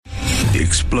The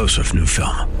explosive new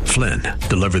film, Flynn,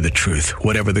 deliver the truth,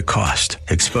 whatever the cost,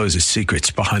 exposes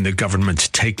secrets behind the government's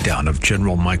takedown of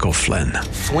General Michael Flynn.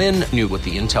 Flynn knew what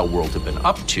the intel world had been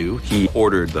up to. He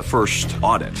ordered the first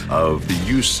audit of the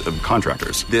use of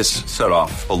contractors. This set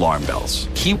off alarm bells.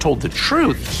 He told the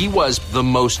truth. He was the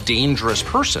most dangerous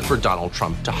person for Donald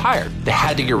Trump to hire. They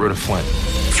had to get rid of Flynn.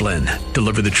 Flynn,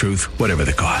 deliver the truth, whatever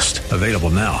the cost. Available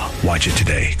now. Watch it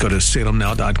today. Go to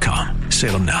salemnow.com.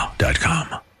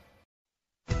 salemnow.com.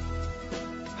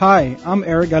 Hi, I'm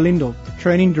Eric Galindo,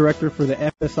 Training Director for the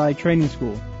FSI Training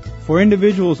School. For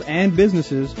individuals and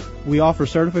businesses, we offer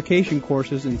certification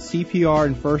courses in CPR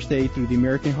and First Aid through the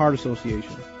American Heart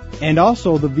Association, and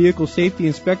also the Vehicle Safety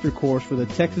Inspector course for the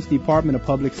Texas Department of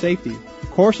Public Safety.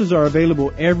 Courses are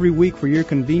available every week for your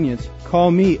convenience.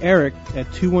 Call me, Eric, at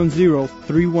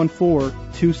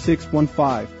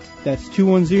 210-314-2615. That's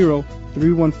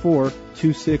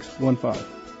 210-314-2615.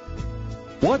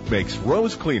 What makes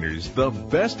Rose Cleaners the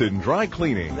best in dry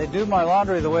cleaning? They do my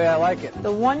laundry the way I like it.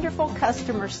 The wonderful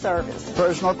customer service.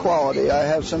 Personal quality. I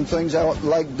have some things I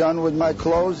like done with my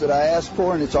clothes that I ask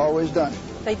for, and it's always done.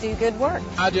 They do good work.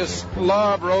 I just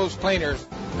love Rose Cleaners.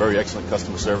 Very excellent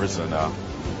customer service, and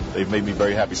they've made me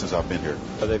very happy since I've been here.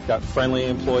 They've got friendly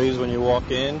employees when you walk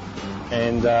in,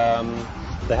 and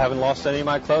they haven't lost any of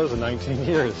my clothes in 19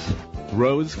 years.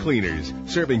 Rose Cleaners,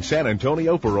 serving San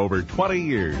Antonio for over 20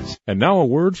 years. And now a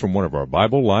word from one of our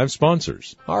Bible Live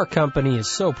sponsors. Our company is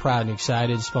so proud and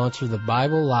excited to sponsor the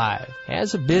Bible Live.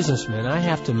 As a businessman, I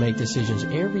have to make decisions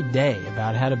every day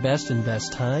about how to best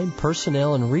invest time,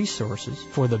 personnel, and resources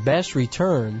for the best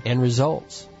return and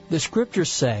results. The scriptures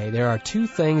say there are two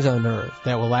things on earth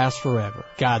that will last forever: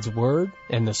 God's Word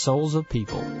and the souls of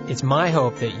people. It's my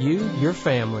hope that you, your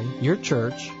family, your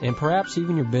church, and perhaps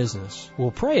even your business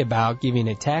will pray about giving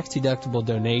a tax-deductible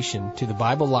donation to the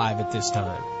Bible Live at this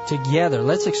time. Together,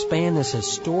 let's expand this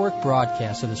historic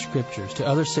broadcast of the scriptures to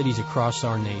other cities across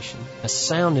our nation. A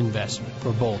sound investment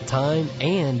for both time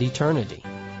and eternity.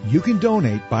 You can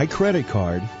donate by credit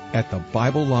card at the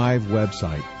Bible Live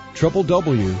website,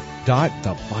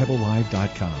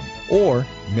 www.thebiblelive.com, or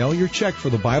mail your check for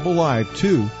the Bible Live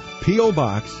to P.O.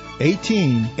 Box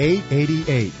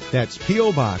 18888. That's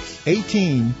P.O. Box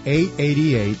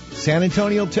 18888, San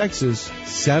Antonio, Texas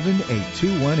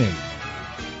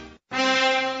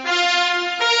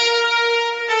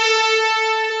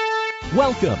 78218.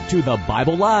 Welcome to the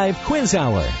Bible Live Quiz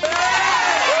Hour.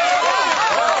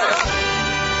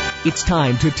 It's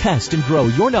time to test and grow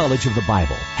your knowledge of the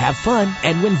Bible, have fun,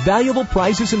 and win valuable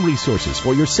prizes and resources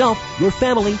for yourself, your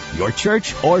family, your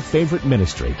church, or favorite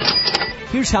ministry.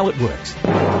 Here's how it works.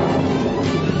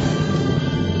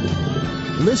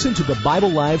 Listen to the Bible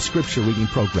Live Scripture Reading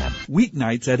Program,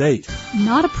 weeknights at 8.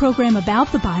 Not a program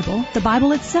about the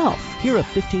Bible itself. Hear a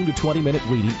 15 to 20-minute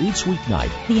reading each weeknight.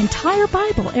 The entire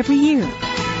Bible every year.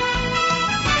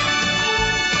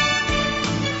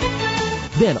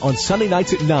 Then on Sunday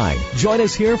nights at 9, join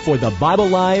us here for the Bible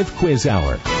Live Quiz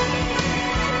Hour.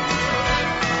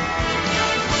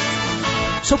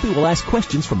 Soapy will ask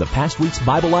questions from the past week's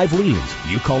Bible Live readings.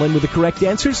 You call in with the correct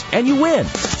answers, and you win.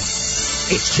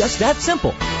 It's just that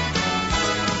simple.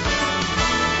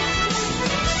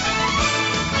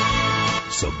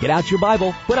 So get out your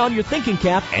Bible, put on your thinking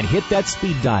cap, and hit that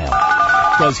speed dial.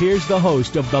 Because here's the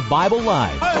host of the Bible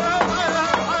Live,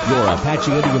 your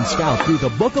Apache Indian scout through the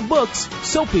Book of Books,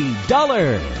 Soapy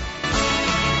Dollar.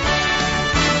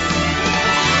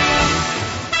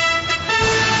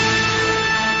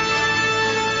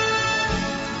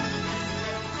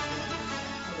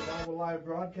 Bible Live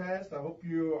broadcast. I hope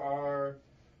you are.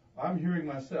 I'm hearing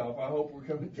myself. I hope we're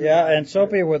coming through. Yeah, and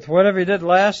Soapy, with whatever you did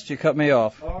last, you cut me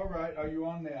off. All right. Are you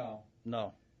on now?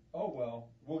 No. Oh, well.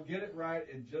 We'll get it right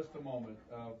in just a moment.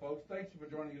 Folks, thank you for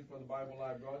joining us for the Bible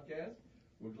Live broadcast.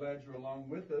 We're glad you're along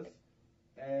with us,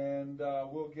 and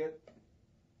we'll get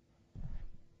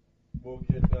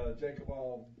Jacob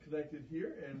all connected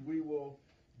here, and we will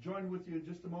join with you in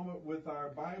just a moment with our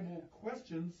Bible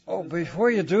questions. Oh, before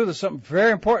you do, there's something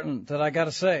very important that I got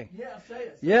to say. Yeah, say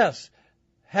it. Yes.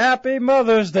 Happy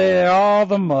Mother's Day, all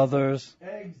the mothers.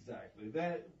 Exactly.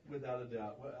 That, without a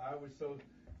doubt. Well, I was so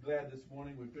glad this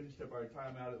morning we finished up our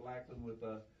time out at Lackland with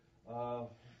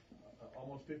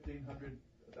almost 1,500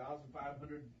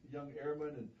 young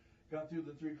airmen, and got through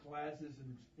the 3 classes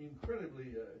and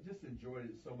incredibly just enjoyed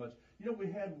it so much. You know,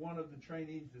 we had one of the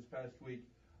trainees this past week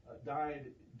died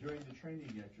during the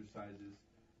training exercises.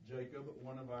 Jacob,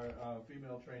 one of our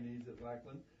female trainees at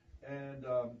Lackland, and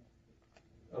a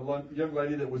young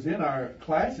lady that was in our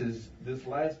classes this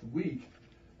last week,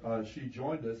 she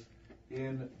joined us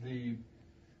in the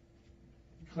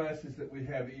classes that we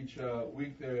have each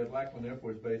week there at Lackland Air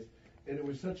Force Base, and it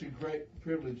was such a great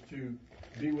privilege to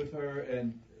be with her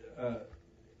and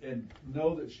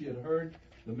know that she had heard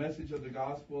the message of the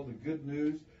gospel, the good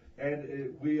news,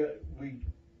 and we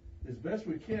as best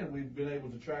we can, we've been able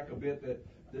to track a bit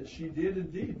that she did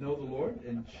indeed know the Lord,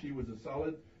 and she was a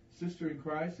solid sister in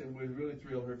Christ, and we're really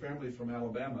thrilled. Her family's from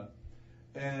Alabama,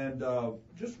 and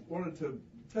just wanted to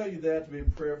tell you that, to be in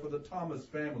prayer for the Thomas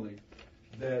family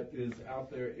that is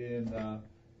out there in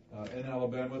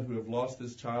Alabama, who have lost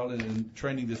this child in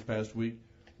training this past week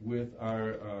with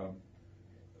our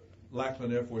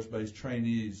Lackland Air Force Base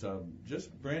trainees.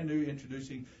 Just brand new,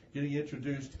 getting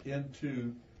introduced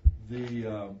into the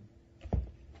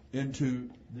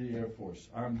Air Force.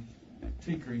 I'm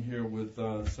tinkering here with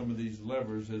some of these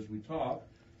levers as we talk,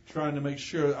 trying to make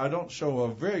sure I don't show a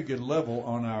very good level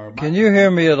on our microphone. Can you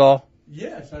hear me at all?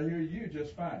 Yes, I hear you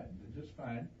just fine. Just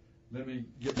fine. Let me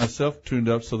get myself tuned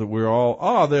up so that we're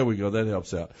all... there we go. That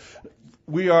helps out.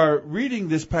 We are reading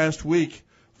this past week,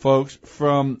 folks,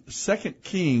 from 2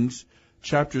 Kings,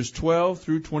 chapters 12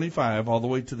 through 25, all the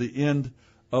way to the end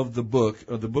of the book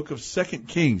of 2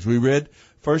 Kings. We read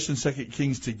 1st and 2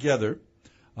 Kings together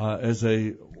as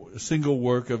a single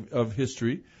work of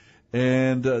history.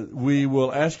 And we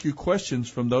will ask you questions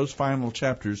from those final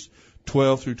chapters,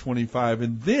 12 through 25.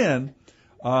 And then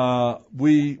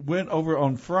we went over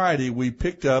on Friday, we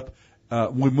picked up,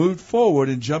 we moved forward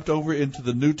and jumped over into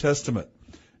the New Testament,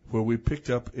 where we picked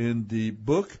up in the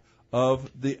book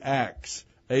of the Acts,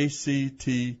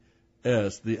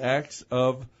 A-C-T-S, the Acts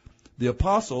of the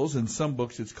Apostles. In some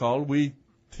books it's called. We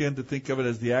tend to think of it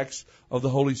as the Acts of the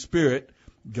Holy Spirit,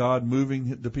 God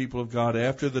moving the people of God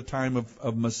after the time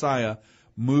of Messiah,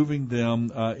 moving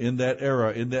them in that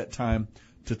era, in that time,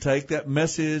 to take that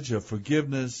message of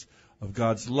forgiveness, of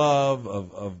God's love,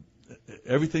 of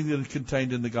everything that is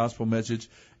contained in the gospel message,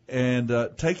 and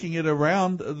taking it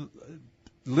around,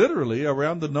 literally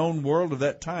around the known world of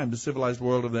that time, the civilized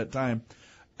world of that time,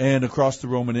 and across the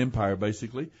Roman Empire,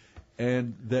 basically.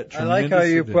 And that I like how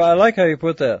you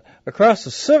put that, across the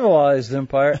civilized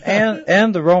empire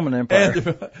and the Roman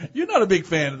Empire. You're not a big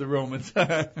fan of the Romans.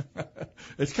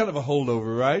 It's kind of a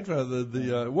holdover, right?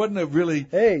 Wasn't it really?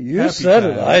 Hey, you said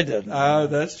it. I didn't.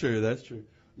 That's true.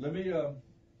 Let me.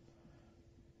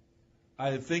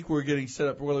 I think we're getting set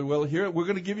up really well here. We're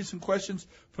going to give you some questions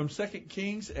from 2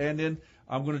 Kings, and then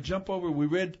I'm going to jump over. We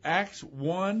read Acts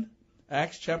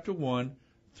chapter 1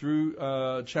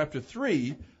 through chapter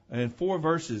 3. And 4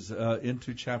 verses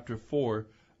into chapter 4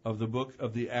 of the book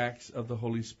of the Acts of the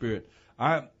Holy Spirit.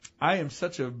 I am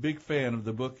such a big fan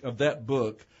of that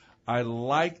book. I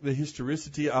like the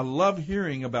historicity. I love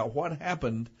hearing about what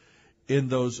happened in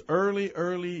those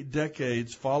early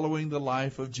decades following the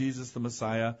life of Jesus the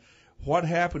Messiah. What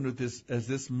happened with this as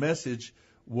this message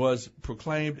was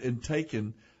proclaimed and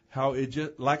taken? How it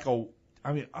just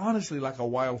honestly like a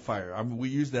wildfire. We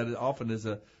use that often as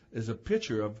a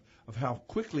picture of how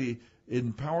quickly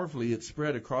and powerfully it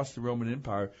spread across the Roman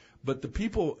Empire. But the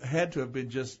people had to have been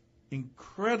just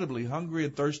incredibly hungry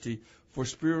and thirsty for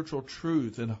spiritual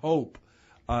truth and hope.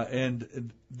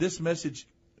 And this message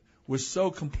was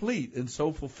so complete and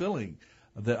so fulfilling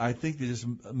that I think that just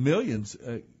millions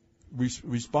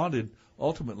responded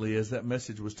ultimately as that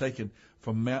message was taken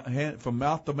from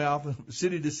mouth to mouth,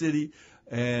 city to city,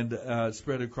 and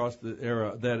spread across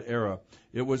that era.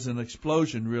 It was an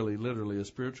explosion, really, literally, a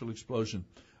spiritual explosion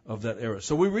of that era.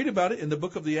 So we read about it in the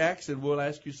book of the Acts, and we'll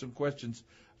ask you some questions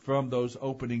from those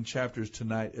opening chapters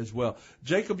tonight as well.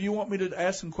 Jacob, you want me to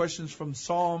ask some questions from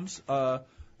Psalms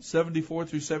 74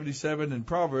 through 77 and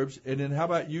Proverbs, and then how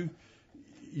about you?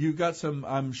 You got some,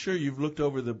 I'm sure you've looked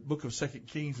over the book of 2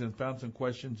 Kings and found some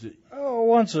questions that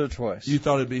once or twice. You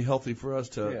thought it'd be healthy for us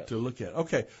to look at.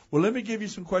 Okay. Well, let me give you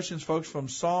some questions, folks, from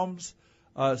Psalms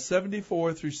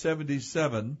 74 through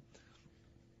 77.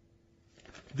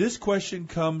 This question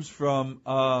comes from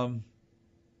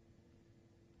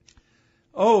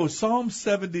Psalm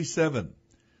 77.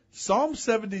 Psalm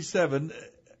 77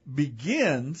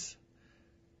 begins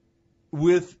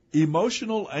with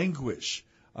emotional anguish.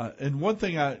 And one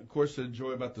thing I, of course,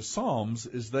 enjoy about the Psalms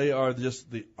is they are just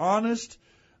the honest,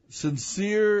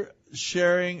 sincere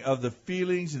sharing of the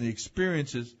feelings and the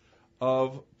experiences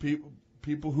of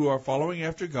people who are following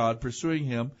after God, pursuing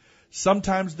Him.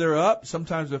 Sometimes they're up,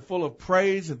 sometimes they're full of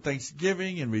praise and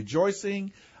thanksgiving and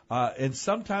rejoicing, and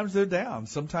sometimes they're down.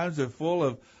 Sometimes they're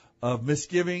full of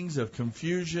misgivings, of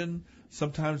confusion.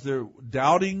 Sometimes they're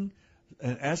doubting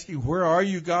and asking, where are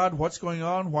you, God? What's going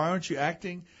on? Why aren't you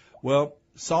acting? Well,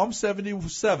 Psalm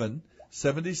 77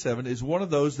 is one of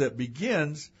those that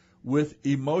begins with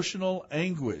emotional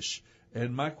anguish.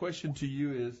 And my question to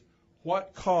you is,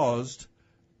 what caused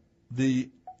the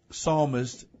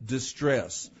psalmist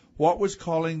distress? What was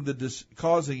causing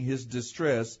his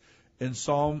distress in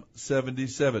Psalm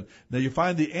 77? Now you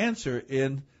find the answer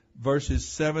in verses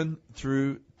 7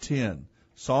 through 10.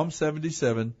 Psalm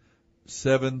 77,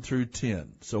 7 through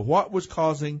 10. So what was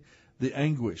causing the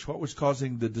anguish? What was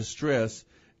causing the distress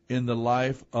in the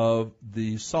life of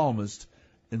the psalmist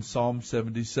in Psalm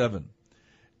 77?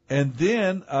 And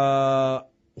then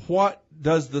what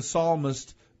does the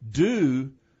psalmist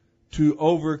do to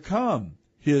overcome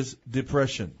his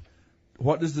depression?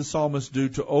 What does the psalmist do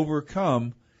to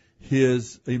overcome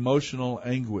his emotional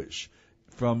anguish?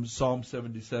 From Psalm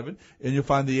 77, and you'll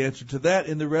find the answer to that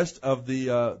in the rest of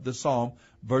the psalm,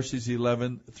 verses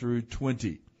 11 through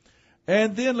 20.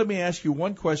 And then let me ask you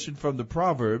one question from the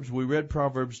Proverbs. We read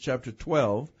Proverbs chapter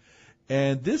 12,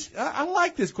 and this I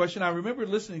like this question. I remember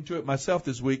listening to it myself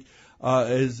this week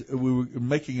as we were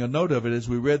making a note of it as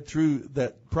we read through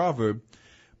that proverb.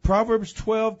 Proverbs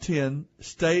 12:10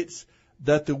 states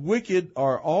that the wicked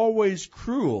are always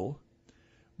cruel,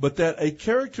 but that a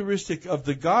characteristic of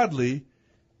the godly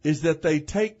is that they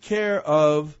take care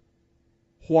of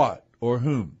what or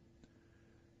whom?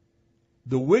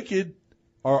 The wicked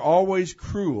are always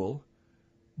cruel,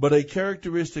 but a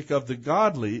characteristic of the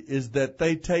godly is that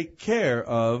they take care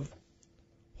of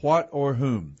what or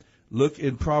whom? Look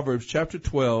in Proverbs chapter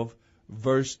 12,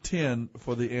 verse 10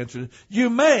 for the answer. You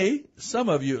may, some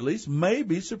of you at least, may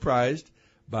be surprised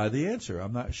by the answer.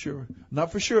 I'm not sure.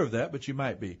 Not for sure of that, but you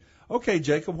might be. Okay,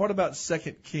 Jacob, what about 2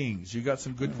 Kings? You got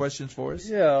some good questions for us?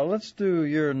 Yeah, let's do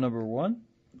your number one.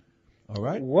 All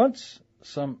right. Once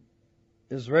some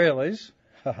Israelis,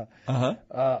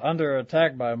 under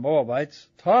attack by Moabites,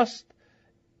 tossed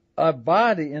a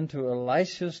body into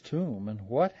Elisha's tomb, and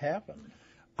what happened?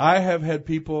 I have had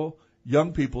people,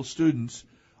 young people, students,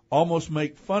 almost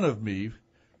make fun of me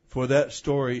for that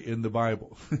story in the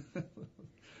Bible.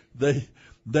 Did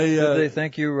they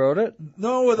think you wrote it?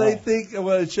 No, they think,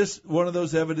 well, it's just one of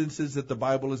those evidences that the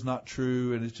Bible is not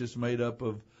true and it's just made up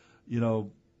of,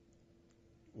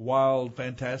 wild,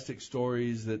 fantastic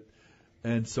stories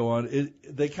and so on.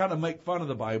 They kind of make fun of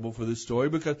the Bible for this story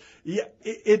because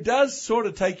it does sort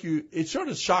of it sort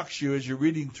of shocks you as you're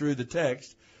reading through the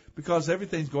text because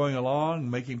everything's going along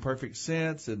and making perfect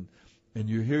sense and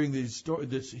you're hearing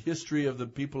this history of the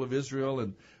people of Israel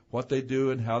and what they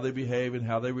do and how they behave and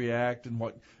how they react and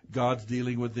what God's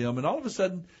dealing with them. And all of a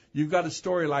sudden, you've got a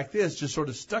story like this just sort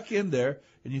of stuck in there,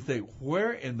 and you think,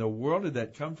 where in the world did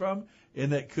that come from?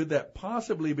 And could that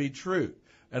possibly be true?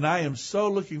 And I am so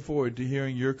looking forward to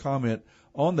hearing your comment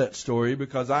on that story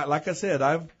because, like I said,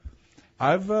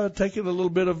 I've taken a little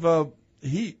bit of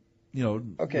heat,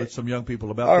 with some young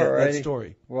people about that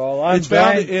story. Well, I'm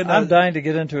dying to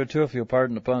get into it too, if you'll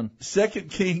pardon the pun. 2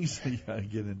 Kings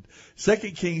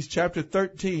chapter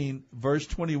 13, verse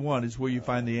 21 is where you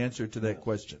find the answer to that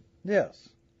question. Yes.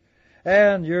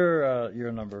 And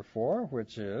your number 4,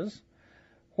 which is,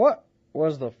 what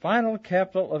was the final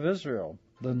capital of Israel,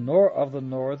 of the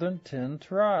northern 10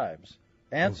 tribes?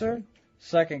 Answer,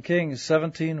 okay. 2 Kings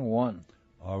 17:1.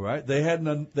 All right. They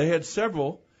had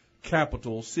several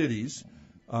capital cities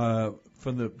from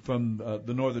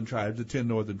the northern tribes, the 10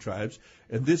 northern tribes,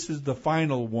 and this is the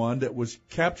final one that was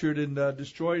captured and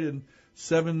destroyed in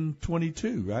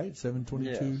 722, right?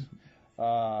 722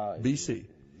 BC.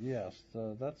 Yes,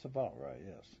 that's about right.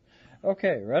 Yes.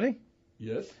 Okay, ready?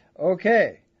 Yes.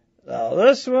 Okay. Now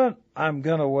this one I'm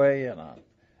gonna weigh in on.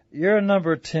 Your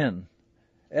number 10,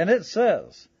 and it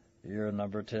says, your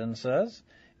number 10 says,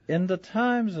 in the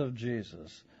times of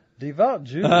Jesus, devout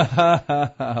Jews.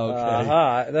 Okay.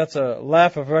 That's a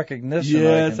laugh of recognition.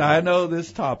 Yes, I know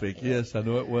this topic. Yes, I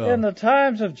know it well. In the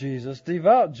times of Jesus,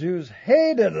 devout Jews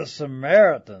hated the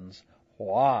Samaritans.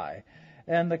 Why?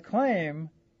 And the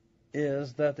claim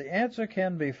is that the answer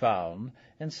can be found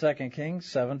in 2 Kings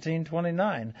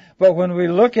 17:29. But when we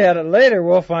look at it later,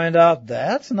 we'll find out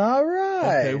that's not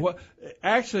right. Okay,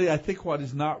 actually, I think what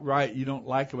is not right you don't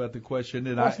like about the question.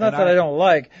 And it's not that I don't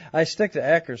like. I stick to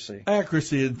accuracy.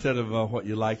 Accuracy instead of what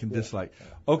you like and dislike.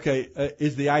 Okay,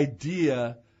 is the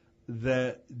idea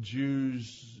that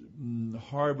Jews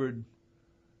harbored...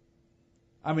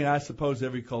 I suppose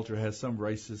every culture has some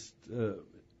racist,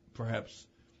 perhaps...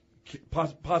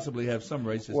 possibly have some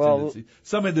racist tendency.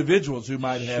 Some individuals who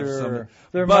might have some,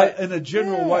 but in a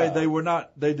general way,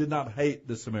 they did not hate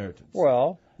the Samaritans.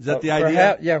 Well, is that the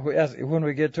idea? Yeah. When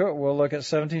we get to it, we'll look at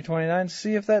 1729,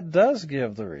 see if that does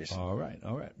give the reason. All right.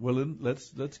 Well, then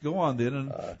let's go on then.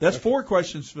 And that's 4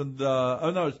 questions from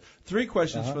the. 3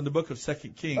 questions from the book of 2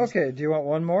 Kings. Okay. Do you want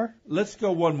one more? Let's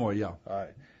go one more. Yeah. All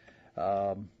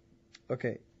right.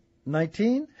 Okay.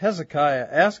 19, Hezekiah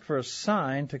asked for a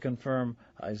sign to confirm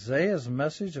Isaiah's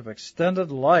message of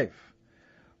extended life.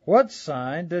 What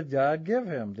sign did God give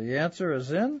him? The answer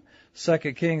is in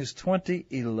 2 Kings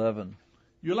 20:11.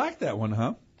 You like that one,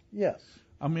 huh? Yes.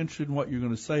 I'm interested in what you're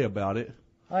going to say about it.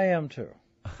 I am too.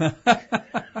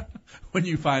 When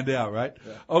you find out, right?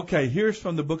 Yeah. Okay, here's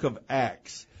from the book of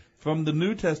Acts. From the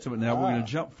New Testament now, we're going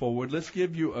to jump forward. Let's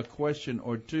give you a question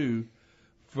or two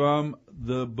from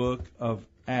the book of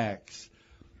Acts.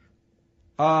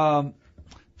 To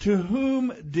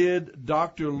whom did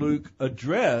Dr. Luke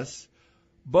address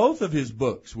both of his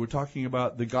books? We're talking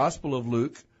about the Gospel of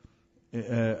Luke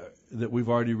that we've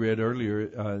already read earlier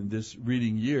in this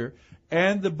reading year,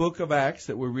 and the book of Acts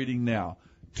that we're reading now.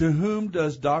 To whom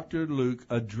does Dr. Luke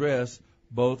address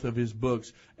both of his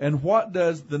books? And what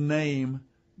does the name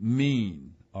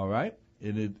mean? All right?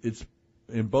 And it's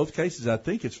in both cases, I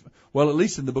think it's, well, at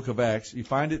least in the book of Acts. You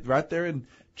find it right there in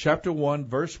chapter 1,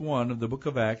 verse 1 of the book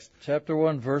of Acts. Chapter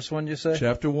 1, verse 1, you say?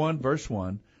 Chapter 1, verse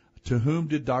 1. To whom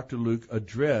did Dr. Luke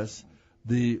address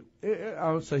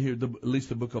I would say here, at least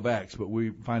the book of Acts, but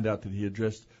we find out that he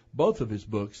addressed both of his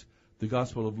books, the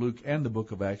Gospel of Luke and the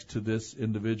book of Acts, to this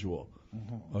individual,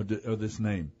 or this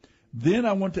name. Then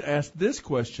I want to ask this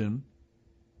question.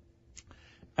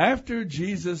 After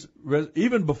Jesus,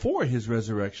 even before his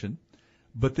resurrection,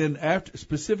 but then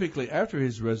specifically after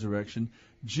his resurrection,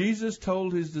 Jesus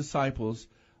told his disciples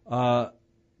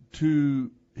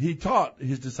he taught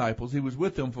his disciples, he was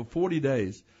with them for 40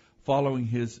 days following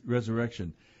his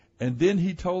resurrection. And then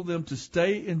he told them to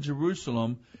stay in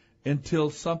Jerusalem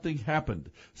until something happened,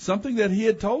 something that he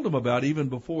had told them about even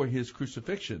before his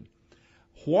crucifixion.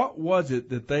 What was it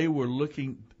that they were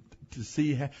looking to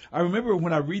see? I remember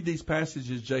when I read these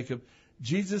passages, Jacob,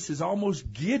 Jesus is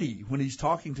almost giddy when he's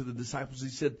talking to the disciples. He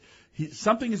said,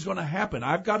 something is going to happen.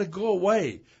 I've got to go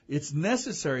away. It's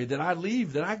necessary that I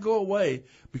leave, that I go away,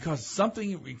 because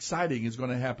something exciting is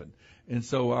going to happen. And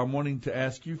so I'm wanting to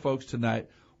ask you folks tonight,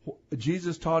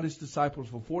 Jesus taught his disciples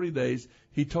for 40 days.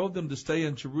 He told them to stay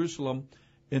in Jerusalem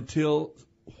until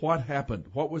what happened?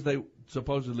 What was they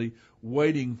supposedly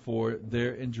waiting for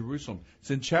there in Jerusalem?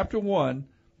 It's in chapter 1,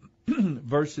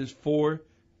 verses 4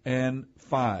 and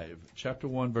 5. Chapter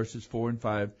 1, verses 4 and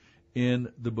 5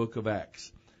 in the book of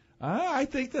Acts. I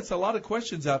think that's a lot of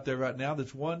questions out there right now.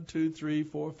 That's 1, 2, 3,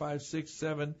 4, 5, 6,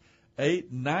 7,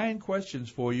 8, 9 questions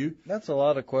for you. That's a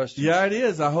lot of questions. Yeah, it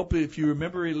is. I hope if you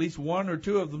remember at least one or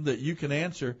two of them that you can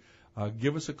answer,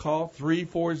 give us a call,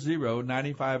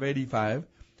 340-9585,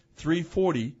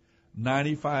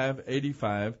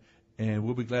 340-9585, and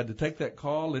we'll be glad to take that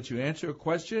call, let you answer a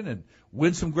question, and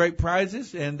win some great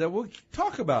prizes, and we'll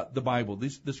talk about the Bible,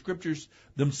 the Scriptures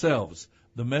themselves,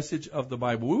 the message of the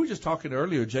Bible. We were just talking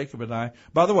earlier, Jacob and I.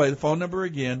 By the way, the phone number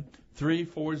again,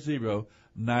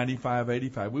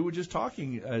 340-9585. We were just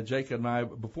talking, Jacob and I,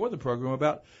 before the program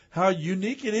about how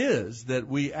unique it is that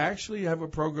we actually have a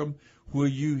program where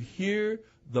you hear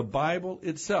the Bible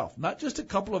itself, not just a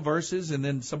couple of verses and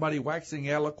then somebody waxing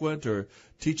eloquent or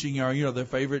teaching their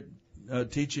favorite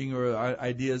teaching or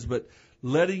ideas, but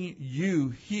letting you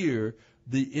hear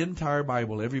the entire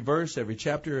Bible, every verse, every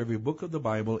chapter, every book of the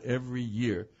Bible, every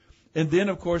year. And then,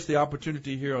 of course, the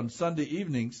opportunity here on Sunday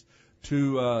evenings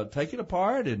to take it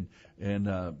apart and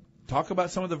talk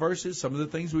about some of the verses, some of the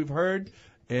things we've heard,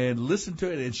 and listen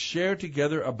to it and share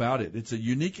together about it. It's a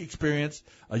unique experience,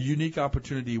 a unique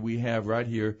opportunity we have right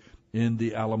here in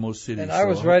the Alamo City. And I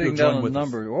was writing down a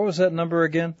number. What was that number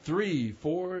again?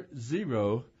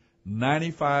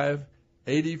 340-9585. Great.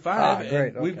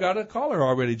 Okay. We've got a caller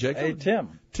already, Jacob. Hey,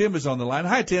 Tim. Tim is on the line.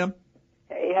 Hi, Tim.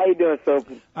 Hey, how you doing,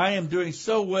 Soapy? I am doing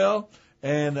so well,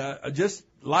 and just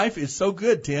life is so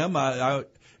good, Tim.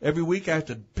 Every week I have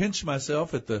to pinch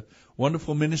myself at the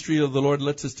wonderful ministry of the Lord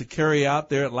lets us to carry out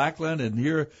there at Lackland, and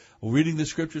here reading the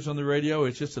Scriptures on the radio.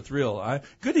 It's just a thrill.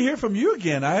 Good to hear from you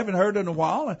again. I haven't heard in a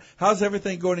while. How's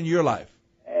everything going in your life?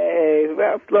 Hey,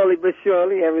 well, slowly but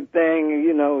surely, everything,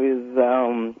 is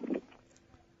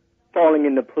falling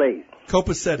into place.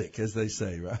 Copacetic, as they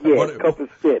say, right? Yeah,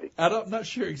 copacetic. I'm not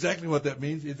sure exactly what that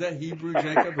means. Is that Hebrew,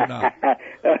 Jacob, or not?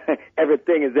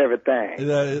 Everything is everything.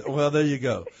 Well, there you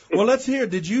go. Well, let's hear.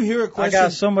 Did you hear a question? I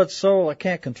got so much soul I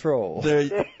can't control. I'm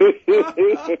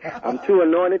too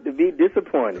anointed to be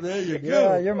disappointed. There you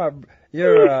go. Yeah,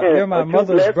 you're my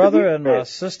mother's brother and my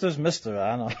sister's mister.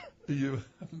 I know.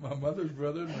 My mother's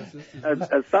brother and my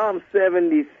sister's Psalm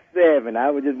 77.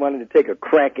 I just wanted to take a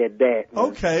crack at that.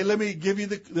 Okay, let me give you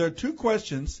there are two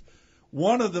questions.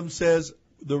 One of them says,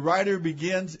 the writer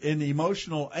begins in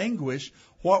emotional anguish.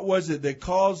 What was it that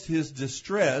caused his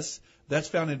distress? That's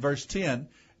found in verse 10.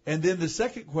 And then the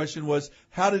second question was,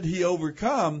 how did he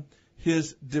overcome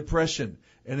his depression?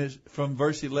 And it's from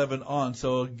verse 11 on.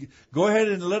 So go ahead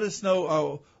and let us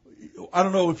know. I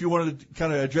don't know if you wanted to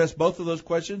kind of address both of those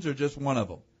questions or just one of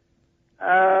them.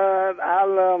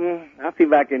 I'll see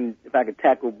if I can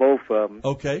tackle both of them.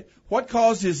 Okay. What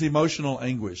caused his emotional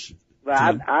anguish?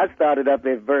 Well, I started up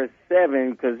at verse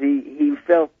 7 because he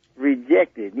felt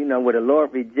rejected. You know, will the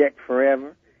Lord reject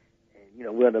forever? And, you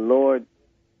know,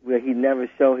 will he never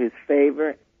show his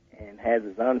favor? And has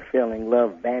his unfailing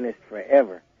love vanished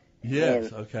forever?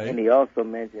 Yes, okay. And he also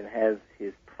mentioned, has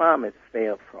his promise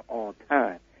failed for all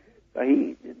time?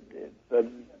 So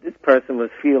this person was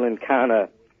feeling kind of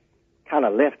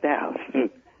left out.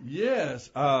 Yes,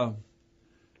 I'm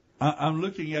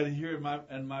looking at it here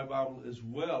in my Bible as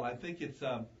well. I think it's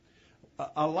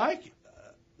I like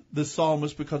the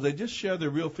psalmist because they just share their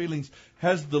real feelings.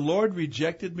 Has the Lord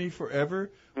rejected me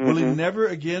forever? Mm-hmm. Will he never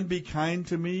again be kind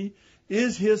to me?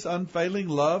 Is his unfailing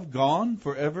love gone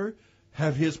forever?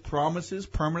 Have his promises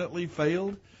permanently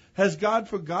failed? Has God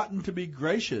forgotten to be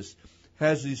gracious?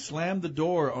 Has he slammed the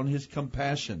door on his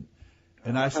compassion?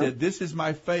 And I said, this is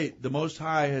my fate. The Most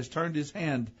High has turned his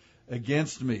hand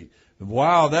against me.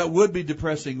 Wow, that would be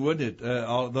depressing, wouldn't it?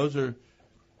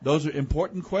 Those are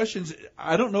important questions.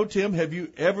 I don't know, Tim, have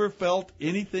you ever felt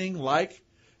anything like,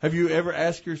 have you ever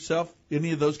asked yourself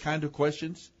any of those kind of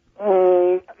questions?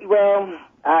 Well,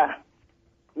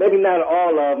 maybe not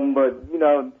all of them, but, you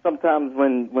know, sometimes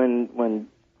when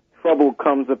trouble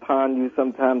comes upon you,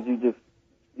 sometimes you just,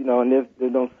 you know, and there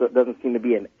doesn't seem to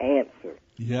be an answer.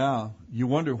 Yeah, you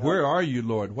wonder, where are you,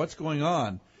 Lord? What's going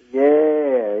on? Yeah.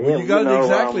 Well, you got it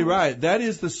exactly right. That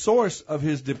is the source of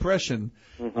his depression,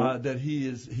 that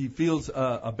he feels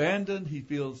abandoned. He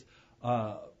feels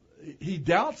he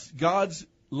doubts God's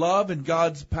love and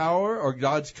God's power or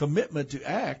God's commitment to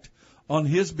act on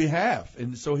his behalf.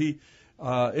 And so and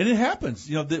it happens,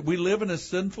 you know, that we live in a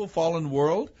sinful, fallen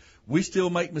world. We still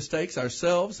make mistakes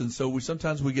ourselves, and so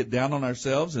sometimes we get down on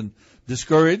ourselves and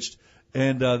discouraged.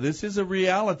 And this is a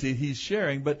reality he's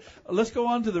sharing. But let's go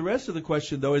on to the rest of the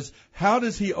question, though, is how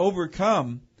does he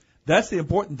overcome? That's the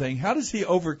important thing. How does he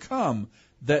overcome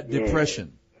that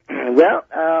depression? Well,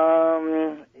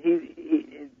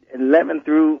 he 11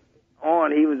 through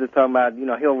on, he was just talking about, you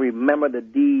know, he'll remember the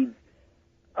deeds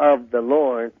of the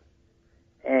Lord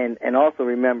and also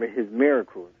remember his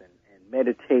miracles and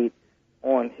meditate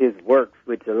on his works,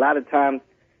 which a lot of times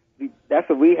that's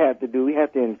what we have to do. We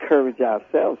have to encourage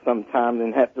ourselves sometimes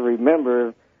and have to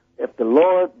remember if the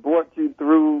Lord brought you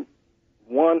through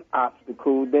one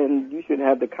obstacle, then you should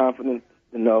have the confidence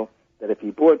to know that if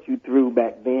he brought you through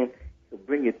back then, he'll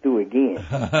bring you through again.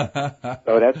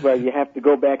 So that's why you have to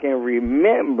go back and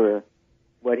remember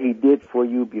what he did for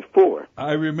you before.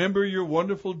 I remember your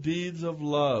wonderful deeds of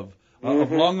love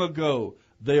of long ago.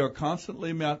 They are constantly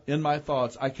in my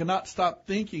thoughts. I cannot stop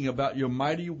thinking about your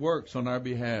mighty works on our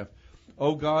behalf.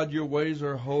 Oh, God, your ways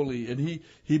are holy. And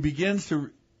he begins to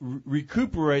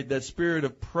recuperate that spirit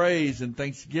of praise and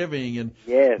thanksgiving and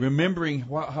remembering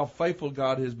how faithful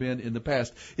God has been in the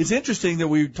past. It's interesting that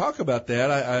we talk about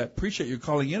that. I appreciate you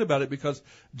calling in about it because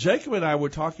Jacob and I were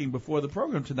talking before the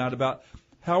program tonight about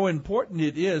how important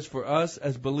it is for us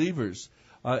as believers.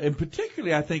 And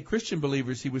particularly, I think, Christian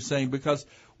believers, he was saying, because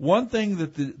one thing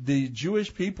that the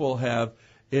Jewish people have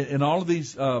in all of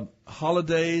these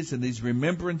holidays and these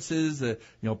remembrances, you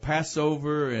know,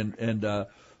 Passover and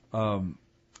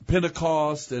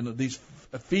Pentecost and these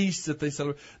feasts that they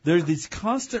celebrate, there's these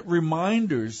constant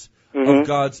reminders of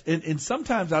God's. And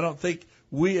sometimes I don't think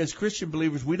we as Christian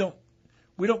believers, we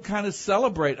don't kind of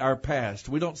celebrate our past.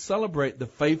 We don't celebrate the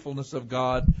faithfulness of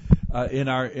God in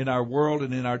our world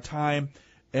and in our time.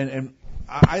 And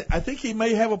I think he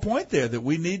may have a point there that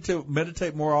we need to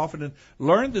meditate more often and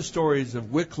learn the stories of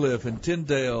Wycliffe and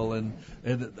Tyndale and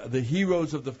the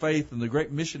heroes of the faith and the great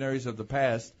missionaries of the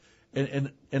past,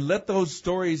 and let those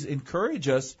stories encourage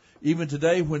us even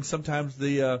today when sometimes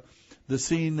the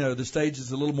scene the stage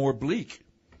is a little more bleak.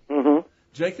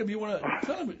 Jacob, you want to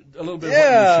tell him a little bit of what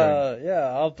you're sharing?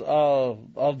 Yeah,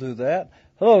 I'll do that.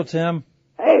 Hello, Tim.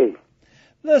 Hey.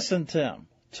 Listen, Tim,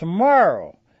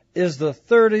 tomorrow is the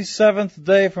 37th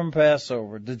day from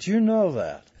Passover. Did you know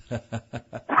that?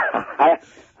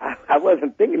 I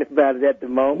wasn't thinking about it at the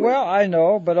moment. Well, I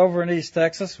know, but over in East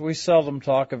Texas, we seldom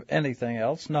talk of anything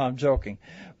else. No, I'm joking.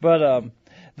 But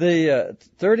the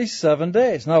 37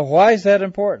 days. Now, why is that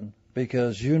important?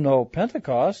 Because you know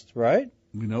Pentecost, right?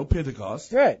 We know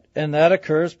Pentecost. Right. And that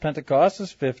occurs, Pentecost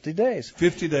is 50 days.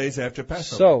 50 days after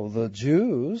Passover. So the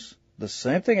Jews, the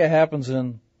same thing that happens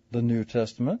in the New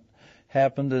Testament,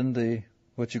 happened in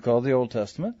what you call the Old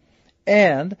Testament.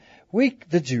 And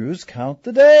the Jews count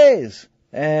the days.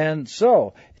 And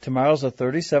so, tomorrow's the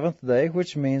 37th day,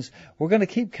 which means we're going to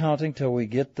keep counting till we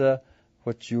get to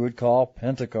what you would call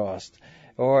Pentecost.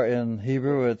 Or in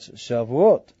Hebrew, it's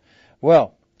Shavuot.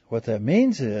 Well, what that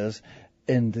means is,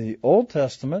 in the Old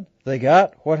Testament, they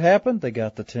got what happened? They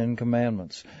got the Ten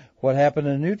Commandments. What happened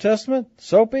in the New Testament?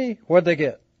 Soapy, what'd they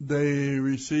get? They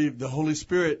received the Holy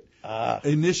Spirit.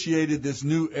 Initiated this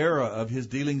new era of his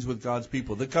dealings with God's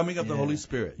people, the coming of the Holy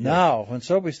Spirit. Yeah. Now, when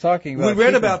Soapy's talking about... We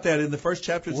read about that in the first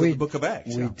chapters of the book of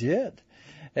Acts. We did.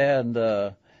 And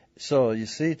so, you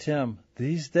see, Tim,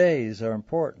 these days are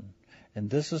important. And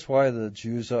this is why the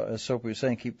Jews, as Soapy was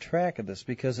saying, keep track of this,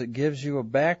 because it gives you a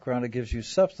background, it gives you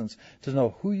substance to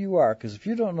know who you are. Because if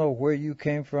you don't know where you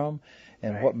came from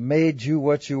and what made you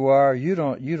what you are, you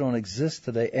don't exist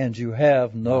today, and you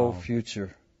have no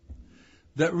future.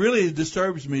 That really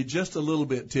disturbs me just a little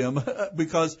bit, Tim,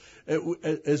 because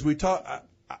as we talk,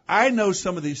 I know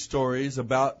some of these stories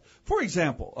about, for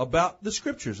example, about the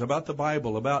Scriptures, about the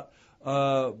Bible, about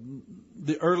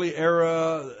the early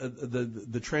era,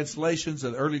 the translations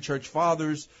of the early church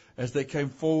fathers as they came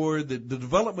forward, the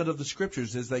development of the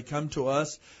Scriptures as they come to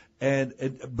us.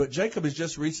 But Jacob has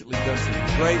just recently done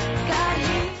some great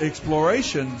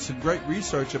exploration, some great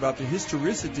research about the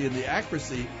historicity and the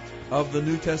accuracy of the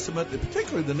New Testament,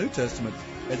 particularly the New Testament,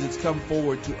 as it's come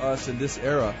forward to us in this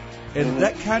era. And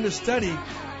that kind of study,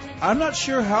 I'm not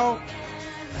sure how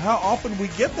often we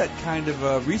get that kind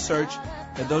of research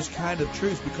and those kind of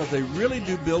truths, because they really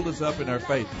do build us up in our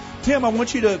faith. Tim, I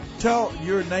want you to tell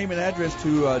your name and address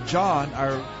to John,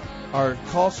 our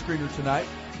call screener tonight,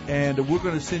 and we're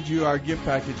going to send you our gift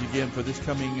package again for this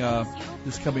coming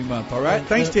month. All right?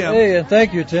 Thanks, Tim. Hey, and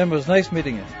thank you, Tim. It was nice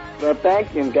meeting you. Well,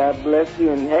 thank you, and God bless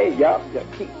you. And hey, y'all,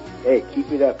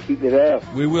 keep it up, keep it up.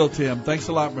 We will, Tim. Thanks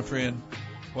a lot, my friend.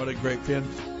 What a great friend.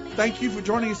 Thank you for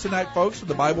joining us tonight, folks, for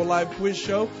the Bible Live Quiz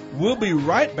Show. We'll be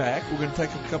right back. We're going to take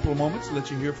a couple of moments to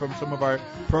let you hear from some of our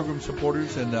program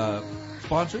supporters and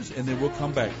sponsors, and then we'll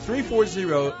come back.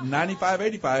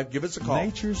 340-9585. Give us a call.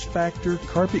 Nature's Factor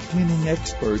carpet cleaning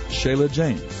expert, Shayla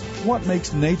James. What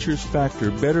makes Nature's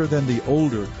Factor better than the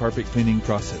older carpet cleaning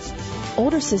process?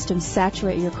 Older systems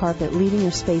saturate your carpet, leaving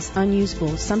your space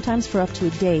unusable, sometimes for up to a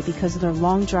day because of their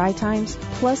long dry times,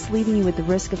 plus leaving you with the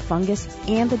risk of fungus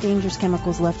and the dangerous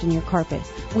chemicals left in your carpet.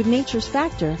 With Nature's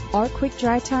Factor, our quick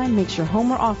dry time makes your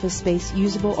home or office space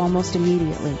usable almost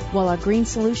immediately, while our green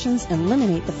solutions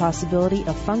eliminate the possibility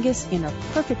of fungus and are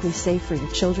perfectly safe for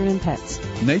your children and pets.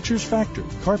 Nature's Factor,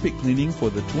 carpet cleaning for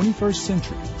the 21st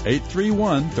century.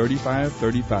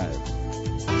 831-3535.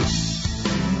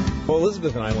 Well,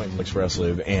 Elizabeth and I went to Express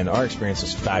Lube, and our experience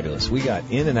was fabulous. We got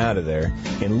in and out of there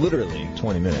in literally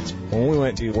 20 minutes. When we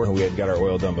went to where we had got our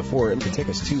oil done before, it could take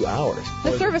us 2 hours.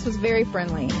 The service was very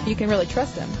friendly. You can really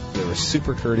trust them. They were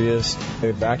super courteous.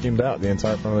 They vacuumed out the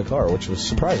entire front of the car, which was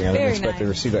surprising. I didn't expect to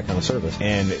receive that kind of service.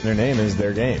 And their name is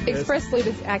Their Game. Express Lube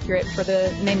is accurate for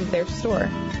the name of their store.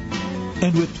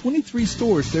 And with 23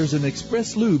 stores, there's an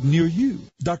Express Lube near you.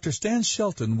 Dr. Stan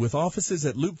Shelton, with offices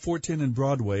at Loop 410 and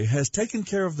Broadway, has taken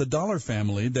care of the Dollar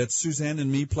family, that's Suzanne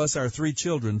and me plus our 3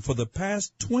 children, for the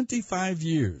past 25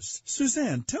 years.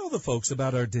 Suzanne, tell the folks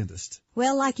about our dentist.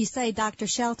 Well, like you say, Dr.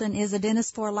 Shelton is a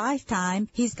dentist for a lifetime.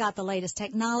 He's got the latest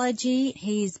technology.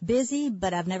 He's busy,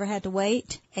 but I've never had to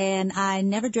wait. And I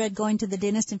never dread going to the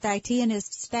dentist. In fact, he and his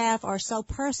staff are so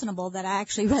personable that I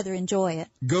actually rather enjoy it.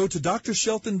 Go to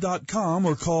drshelton.com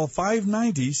or call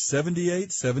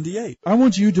 590-7878. I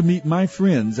want you to meet my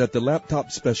friends at the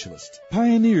Laptop Specialist.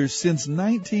 Pioneers since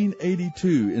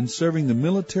 1982 in serving the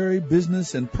military,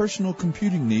 business, and personal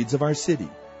computing needs of our city.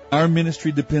 Our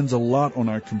ministry depends a lot on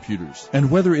our computers. And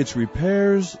whether it's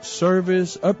repairs,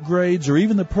 service, upgrades, or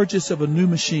even the purchase of a new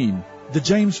machine, the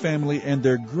James family and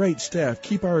their great staff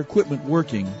keep our equipment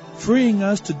working, freeing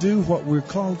us to do what we're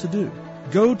called to do.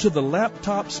 Go to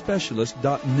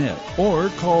thelaptopspecialist.net or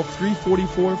call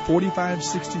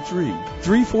 344-4563.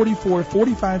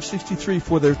 344-4563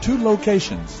 for their 2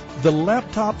 locations. The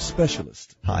Laptop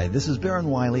Specialist. Hi, this is Baron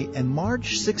Wiley, and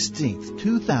March 16th,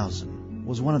 2000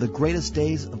 was one of the greatest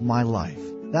days of my life.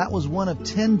 That was one of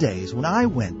 10 days when I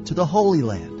went to the Holy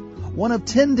Land. One of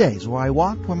 10 days where I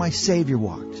walked where my Savior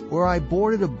walked, where I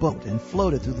boarded a boat and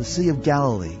floated through the Sea of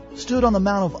Galilee, stood on the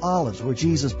Mount of Olives where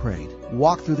Jesus prayed,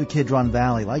 walked through the Kidron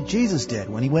Valley like Jesus did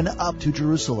when he went up to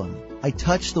Jerusalem. I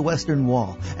touched the Western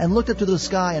Wall and looked up to the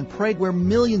sky and prayed where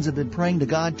millions have been praying to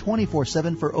God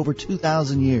 24/7 for over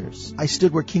 2,000 years. I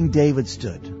stood where King David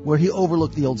stood, where he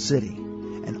overlooked the old city.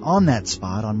 And on that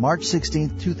spot, on March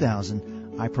 16th,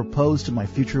 2000, I proposed to my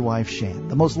future wife, Shan.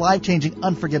 The most life-changing,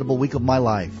 unforgettable week of my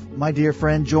life. My dear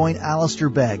friend, join Alistair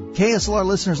Begg, KSLR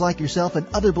listeners like yourself, and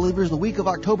other believers the week of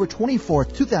October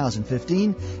 24th,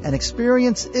 2015, and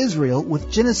experience Israel with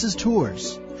Genesis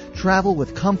Tours. Travel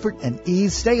with comfort and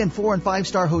ease, stay in 4- and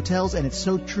 5-star hotels, and it's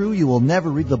so true you will never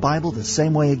read the Bible the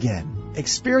same way again.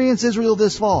 Experience Israel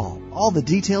this fall. All the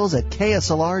details at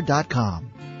KSLR.com.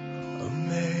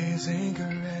 Amazing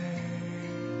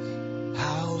grace,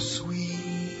 how sweet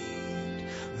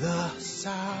the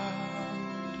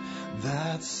sound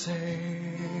that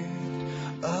saved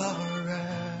a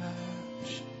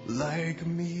wretch like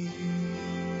me.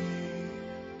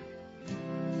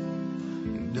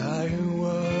 And I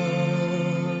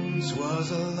once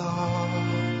was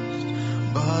lost,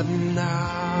 but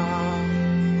now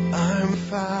I'm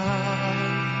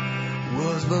found,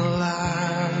 was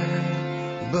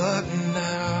blind, but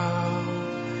now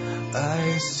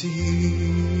I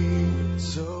see.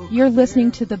 So You're listening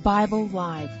to the Bible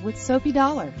Live with Soapy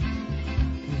Dollar.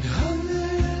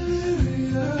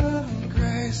 Hallelujah,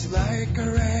 grace like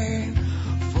a rain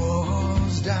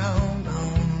falls down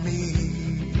on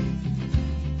me.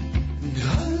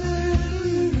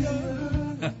 Hallelujah.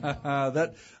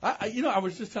 I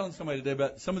was just telling somebody today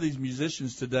about some of these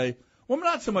musicians today. Well,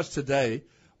 not so much today,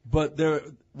 but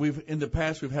in the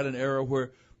past we've had an era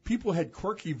where people had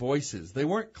quirky voices. They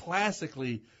weren't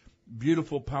classically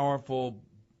beautiful, powerful,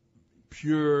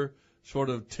 pure sort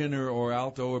of tenor or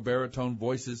alto or baritone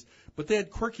voices, but they had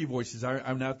quirky voices.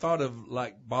 I mean, I thought of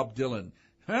like Bob Dylan,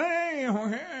 hey,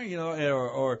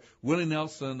 or Willie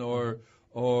Nelson, or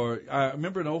I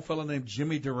remember an old fellow named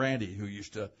Jimmy Durante who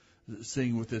used to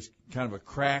sing with this kind of a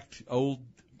cracked old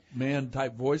man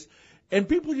type voice, and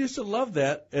people used to love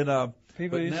that. And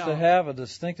people used to have a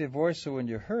distinctive voice, so when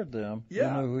you heard them, you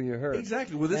knew who you heard.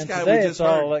 Exactly. Well, this and guy today we just it's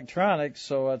all heard, electronic,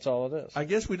 so that's all it is. I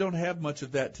guess we don't have much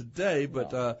of that today,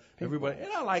 but everybody,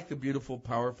 and I like the beautiful,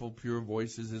 powerful, pure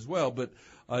voices as well. But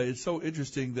it's so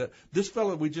interesting that this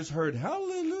fellow we just heard,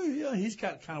 hallelujah, he's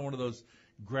got kind of one of those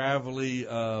gravelly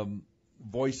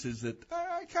voices that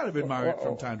I kind of admire it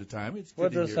from time to time. It's good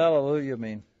what does hallelujah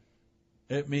mean?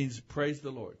 It means praise the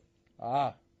Lord.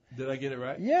 Ah. Did I get it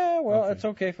right? Yeah, well, it's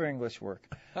okay for English work.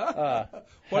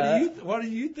 What do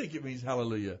you think it means,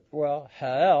 hallelujah? Well,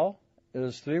 hal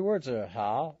is 3 words there.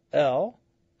 Hal, El,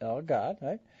 God,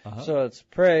 right? Uh-huh. So it's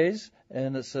praise,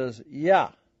 and it says Yah.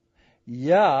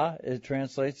 Yah,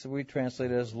 we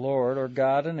translate as Lord or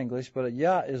God in English, but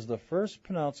Yah is the first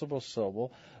pronounceable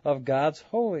syllable of God's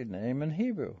holy name in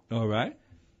Hebrew. All right.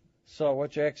 So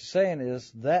what you're actually saying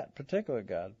is that particular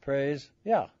God. Praise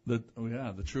Yah. The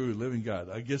true living God.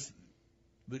 I guess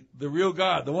the real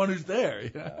God, the one who's there.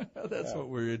 That's what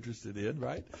we're interested in,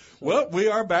 right? Well, we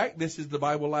are back. This is the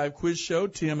Bible Live Quiz Show.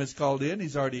 Tim has called in.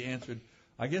 He's already answered,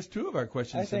 I guess, 2 of our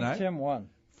questions tonight. I think Tim won.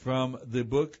 From the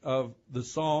book of the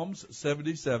Psalms,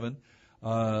 77.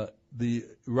 The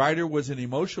writer was in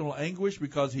emotional anguish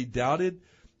because he doubted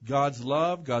God's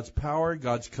love, God's power,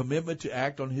 God's commitment to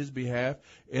act on his behalf.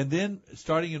 And then,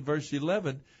 starting in verse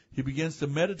 11, he begins to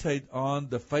meditate on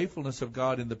the faithfulness of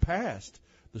God in the past,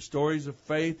 the stories of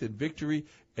faith and victory,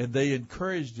 and they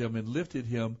encouraged him and lifted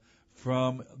him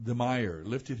from the mire,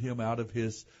 lifted him out of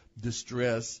his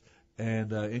distress,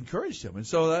 and encouraged him. And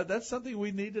so that's something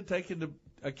we need to take into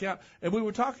account. And we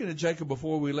were talking to Jacob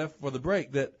before we left for the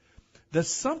break that that's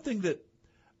something that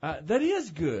is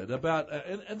good about,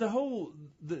 and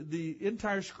the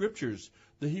entire scriptures,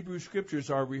 the Hebrew scriptures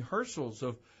are rehearsals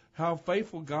of how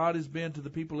faithful God has been to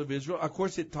the people of Israel. Of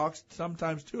course, it talks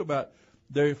sometimes too about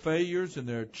their failures and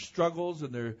their struggles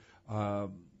and their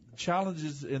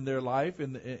challenges in their life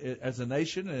and as a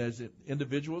nation and as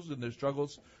individuals and their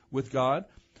struggles with God.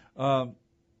 And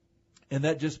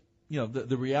that just,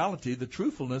 the reality, the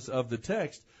truthfulness of the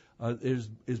text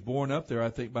is borne up there, I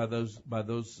think, by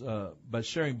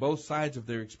sharing both sides of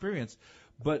their experience.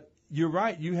 But you're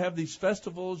right. You have these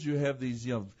festivals. You have these,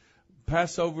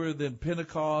 Passover, then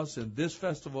Pentecost, and this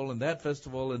festival and that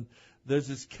festival, and there's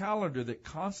this calendar that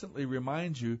constantly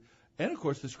reminds you. And of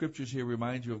course, the scriptures here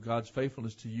remind you of God's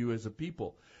faithfulness to you as a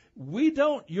people.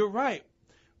 You're right.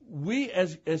 We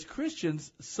as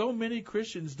Christians, so many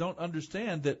Christians don't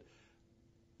understand that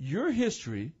your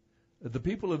history, the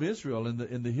people of Israel,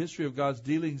 in the history of God's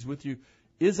dealings with you,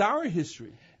 is our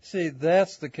history. See,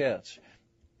 that's the catch.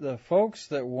 The folks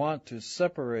that want to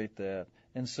separate that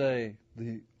and say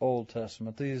the Old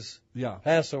Testament, these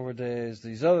Passover days,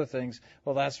 these other things,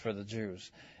 well, that's for the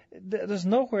Jews. There's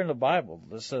nowhere in the Bible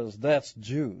that says that's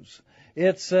Jews.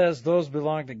 It says those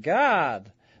belong to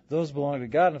God. Those belong to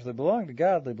God, and if they belong to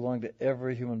God, they belong to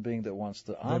every human being that wants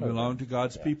to honor them. They belong to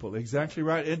God's people. Exactly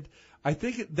right. And I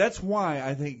think that's why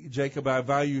I think, Jacob, I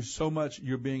value so much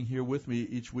your being here with me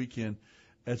each weekend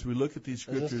as we look at these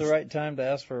scriptures. Is this the right time to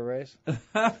ask for a raise?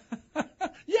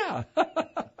 Yeah.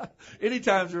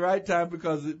 Anytime's the right time,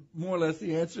 because more or less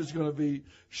the answer is going to be,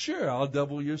 sure, I'll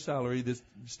double your salary.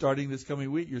 Starting this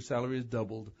coming week, your salary is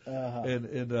doubled. Uh-huh.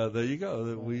 And there you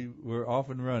go. We're off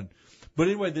and run. But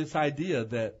anyway, this idea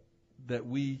that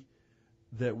we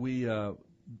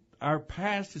our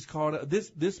past is called,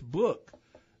 this book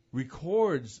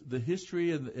records the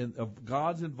history and of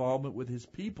God's involvement with His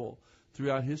people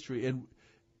throughout history. And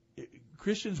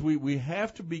Christians, we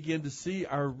have to begin to see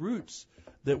our roots,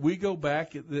 that we go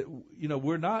back, that,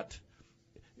 we're not,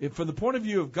 from the point of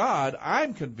view of God,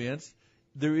 I'm convinced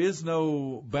there is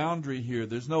no boundary here.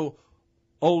 There's no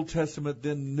Old Testament,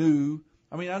 then New.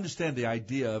 I mean, I understand the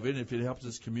idea of it, if it helps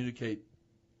us communicate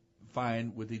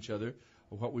fine with each other,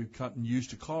 or what we've gotten used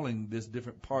to calling this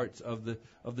different parts of the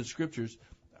Scriptures.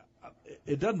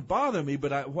 It doesn't bother me,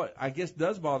 but what I guess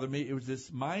does bother me, it was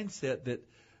this mindset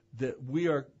that we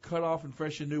are cut off and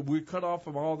fresh and new. We're cut off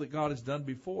from all that God has done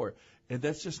before. And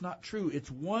that's just not true.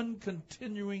 It's one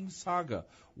continuing saga,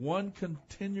 one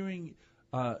continuing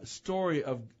story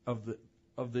of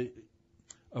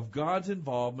God's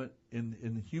involvement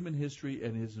in human history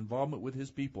and His involvement with His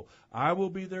people. I will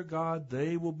be their God,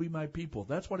 they will be my people.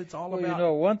 That's what it's all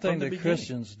about. One thing that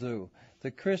Christians do,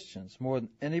 the Christians, more than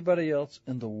anybody else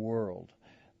in the world,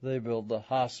 they build the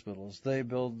hospitals, they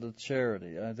build the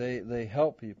charity, they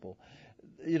help people.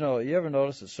 You ever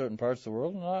notice that certain parts of the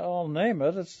world, and I'll name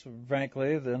it, it's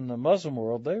frankly, in the Muslim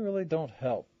world, they really don't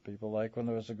help people. Like when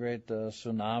there was a great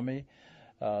tsunami,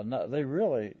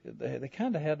 they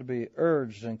kind of had to be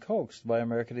urged and coaxed by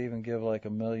America to even give like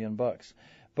 $1 million.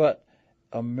 But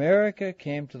America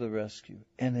came to the rescue,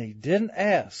 and they didn't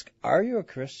ask, are you a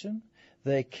Christian?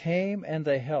 They came and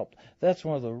they helped. That's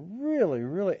one of the really,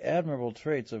 really admirable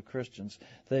traits of Christians.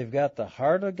 They've got the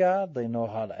heart of God. They know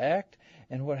how to act,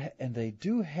 and they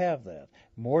do have that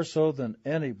more so than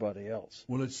anybody else.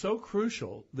 Well, it's so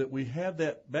crucial that we have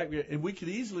that background, and we could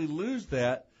easily lose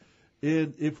that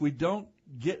if we don't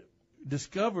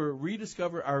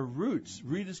rediscover our roots,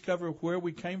 rediscover where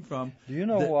we came from. Do you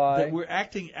know why? That we're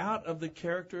acting out of the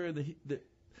character and the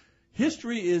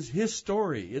history is His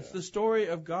story. It's the story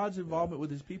of God's involvement with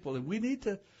His people, and we need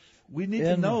to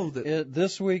know that.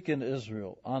 This week in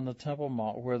Israel, on the Temple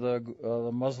Mount, where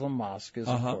the Muslim mosque is,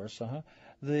 of course,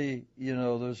 the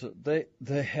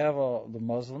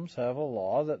Muslims have a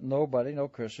law that nobody, no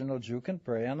Christian, no Jew, can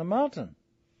pray on the mountain,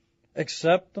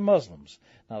 except the Muslims.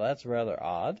 Now that's rather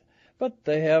odd, but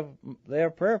they have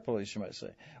prayer police, you might say.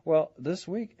 Well, this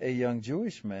week a young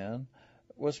Jewish man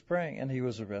was praying, and he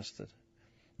was arrested.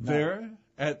 There,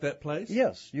 at that place?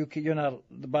 Yes. You're not,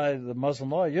 by the Muslim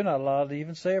law, you're not allowed to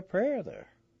even say a prayer there.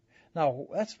 Now,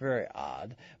 that's very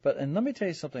odd. And let me tell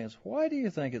you something else. Why do you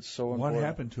think it's so important? What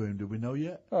happened to him? Do we know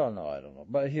yet? Oh, no, I don't know.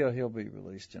 But he'll be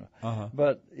released,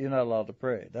 But you're not allowed to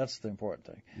pray. That's the important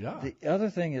thing. Yeah. The other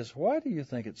thing is, why do you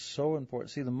think it's so important?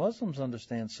 See, the Muslims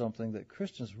understand something that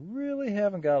Christians really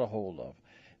haven't got a hold of.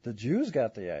 The Jews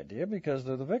got the idea because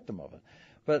they're the victim of it.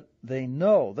 But they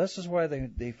know. This is why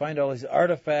they find all these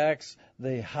artifacts,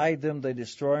 they hide them, they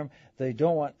destroy them. They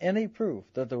don't want any proof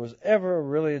that there was ever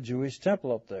really a Jewish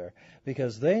temple up there,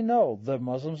 because they know, the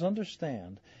Muslims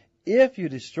understand, if you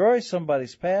destroy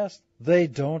somebody's past, they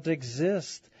don't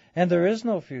exist, and there is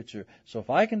no future. So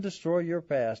if I can destroy your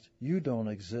past, you don't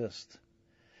exist.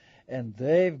 And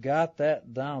they've got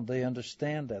that down. They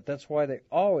understand that. That's why they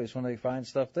always, when they find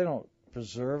stuff, they don't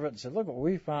preserve it and say, look what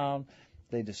we found.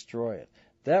 They destroy it.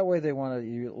 That way they want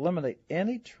to eliminate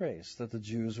any trace that the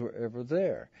Jews were ever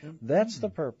there. That's the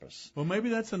purpose. Well, maybe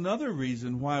that's another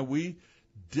reason why we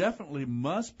definitely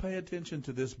must pay attention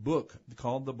to this book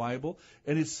called the Bible.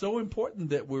 And it's so important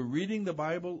that we're reading the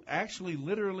Bible, actually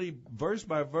literally verse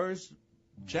by verse,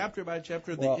 chapter by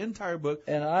chapter, the entire book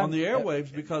on the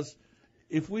airwaves, because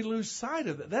if we lose sight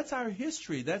of it, that's our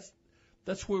history.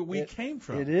 That's where we came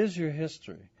from. It is your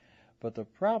history. But the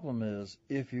problem is,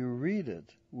 if you read it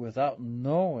without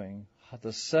knowing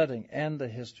the setting and the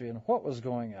history and what was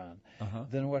going on,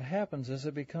 then what happens is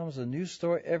it becomes a new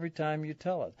story every time you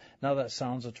tell it. Now, that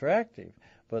sounds attractive,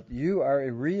 but you are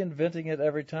reinventing it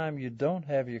every time. You don't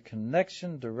have your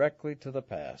connection directly to the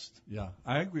past. Yeah,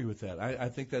 I agree with that. I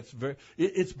think that's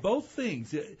it's both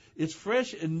things. It's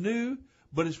fresh and new,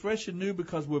 but it's fresh and new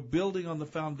because we're building on the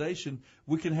foundation.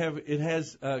 It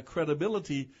has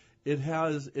credibility. It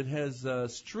has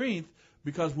strength,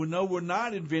 because we know we're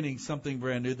not inventing something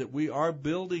brand new, that we are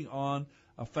building on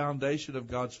a foundation of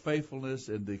God's faithfulness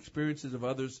and the experiences of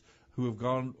others who have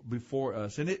gone before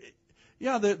us. And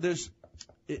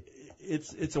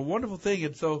it's a wonderful thing,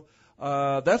 and so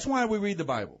that's why we read the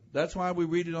Bible. That's why we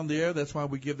read it on the air. That's why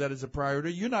we give that as a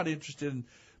priority. You're not interested in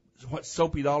what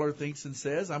Soapy Dollar thinks and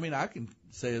says. I mean, I can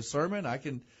say a sermon. I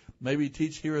can maybe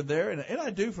teach here and there, and I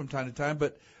do from time to time.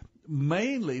 But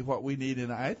mainly what we need,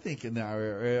 and I think in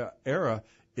our era,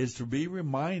 is to be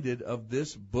reminded of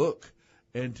this book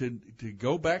and to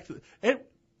go back to – and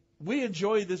we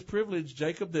enjoy this privilege,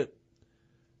 Jacob, that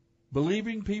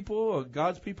believing people or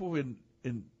God's people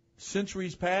in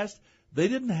centuries past, they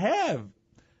didn't have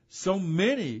so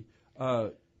many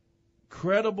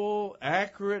credible,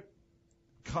 accurate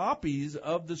copies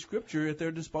of the Scripture at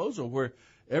their disposal, where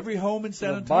every home in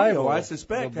San Antonio, I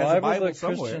suspect, has a Bible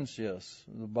somewhere.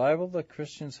 The Bible that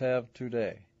Christians have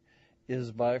today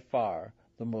is by far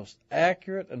the most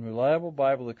accurate and reliable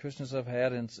Bible that Christians have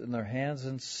had in their hands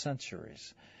in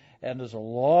centuries. And there's a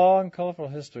long, colorful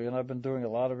history, and I've been doing a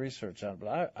lot of research on it,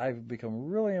 but I've become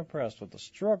really impressed with the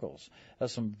struggles of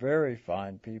some very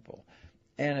fine people.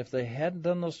 And if they hadn't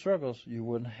done those struggles, you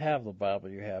wouldn't have the Bible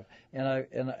you have.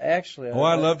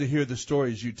 I love to hear the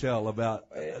stories you tell about.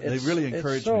 They really encourage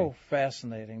me. It's so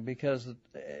fascinating because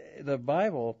the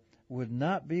Bible would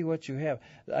not be what you have.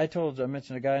 I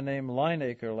mentioned a guy named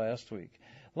Lineacre last week.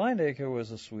 Lineacre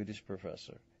was a Swedish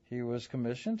professor. He was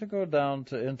commissioned to go down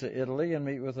into Italy and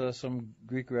meet with some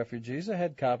Greek refugees that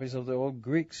had copies of the old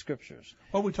Greek scriptures.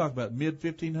 What are we talking about,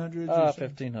 mid-1500s?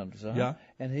 1500s, Yeah.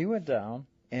 And he went down,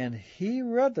 and he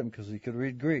read them because he could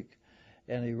read Greek.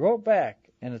 And he wrote back,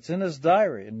 and it's in his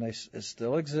diary, and it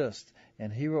still exists.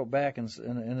 And he wrote back in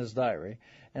his diary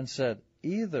and said,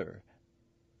 either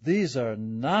these are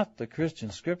not the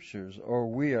Christian scriptures or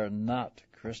we are not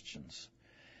Christians.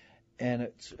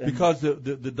 Because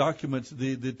the documents,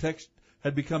 the text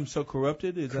had become so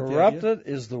corrupted? Corrupted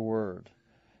is the word.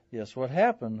 Yes, what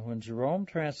happened when Jerome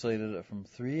translated it from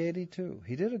 382,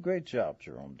 he did a great job,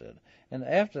 Jerome did. And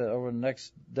over the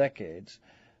next decades,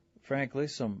 frankly,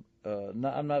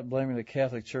 I'm not blaming the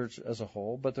Catholic Church as a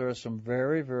whole, but there are some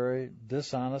very, very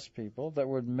dishonest people that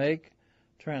would make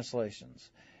translations.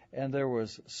 And there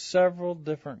was several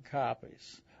different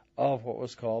copies of what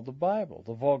was called the Bible,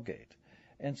 the Vulgate.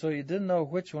 And so you didn't know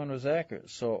which one was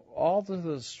accurate. So all through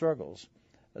the struggles,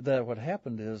 what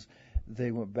happened is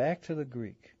they went back to the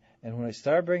Greek. And when they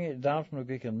started bringing it down from the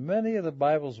Greek, and many of the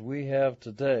Bibles we have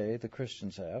today, the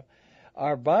Christians have,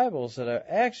 are Bibles that are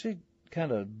actually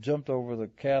kind of jumped over the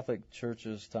Catholic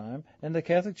Church's time. And the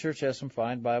Catholic Church has some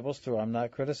fine Bibles, too. I'm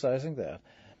not criticizing that.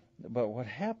 But what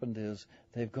happened is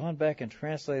they've gone back and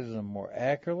translated them more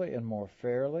accurately and more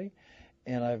fairly.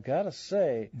 And I've got to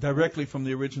say... Directly from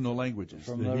the original languages,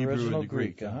 from the Hebrew original and the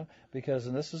Greek. Because,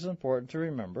 and this is important to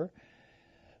remember,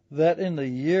 that in the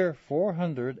year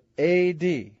 400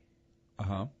 A.D.,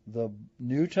 the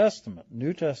New Testament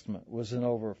was in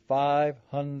over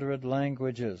 500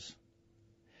 languages.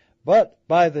 But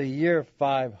by the year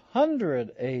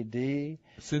 500 A.D.,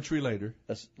 a century later,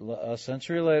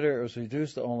 it was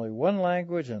reduced to only one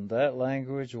language, and that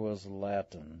language was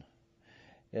Latin.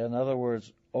 In other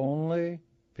words, only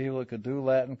people that could do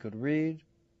Latin could read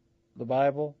the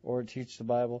Bible or teach the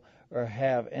Bible or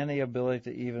have any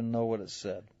ability to even know what it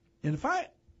said. And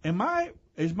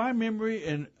is my memory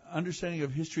and understanding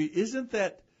of history, isn't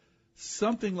that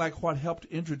something like what helped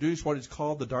introduce what is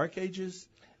called the Dark Ages?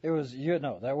 It was,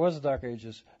 that was the Dark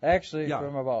Ages. Actually,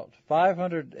 from about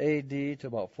 500 A.D. to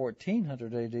about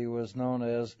 1400 A.D. was known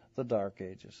as the Dark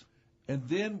Ages. And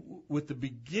then with the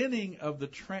beginning of the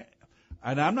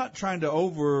and I'm not trying to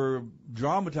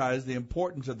over-dramatize the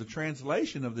importance of the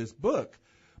translation of this book,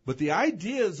 but the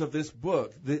ideas of this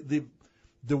book, the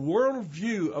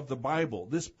worldview of the Bible,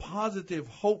 this positive,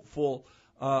 hopeful,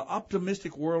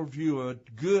 optimistic worldview of a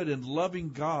good and loving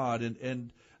God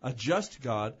and a just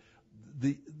God,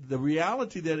 the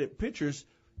reality that it pictures,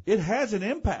 it has an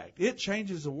impact. It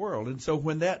changes the world. And so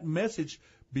when that message,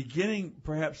 beginning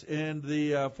perhaps in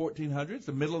the 1400s,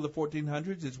 the middle of the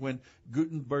 1400s is when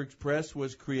Gutenberg's press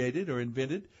was created or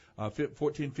invented,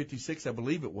 1456 I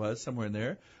believe it was, somewhere in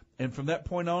there. And from that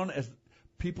point on, as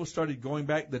people started going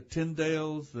back, the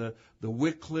Tyndales, the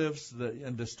Wycliffes,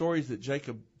 and the stories that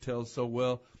Jacob tells so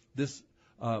well,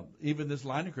 even this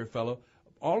Lineacre fellow,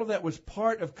 all of that was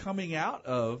part of coming out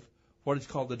of what is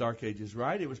called the Dark Ages,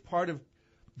 right? It was part of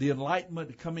the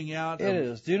Enlightenment coming out. It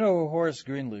is. Do you know who Horace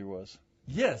Greenlee was?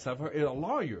 Yes, I've heard. A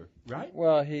lawyer, right?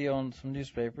 Well, he owned some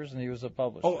newspapers, and he was a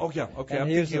publisher. Oh, okay. And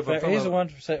he's the one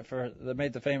that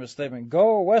made the famous statement,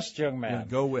 "Go west, young man." Yeah,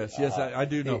 go west. Yes, I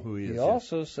do know who he is. He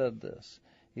also said this.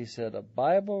 He said, a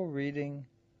Bible-reading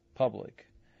public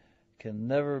can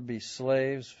never be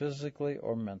slaves physically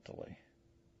or mentally.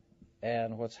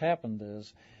 And what's happened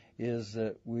is is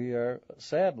that we are,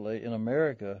 sadly, in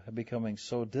America, becoming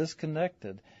so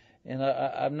disconnected. And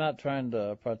I'm not trying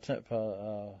to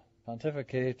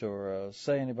pontificate or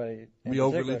say anybody in Be particular.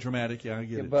 overly dramatic, yeah, I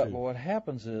get it But too. what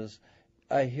happens is,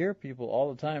 I hear people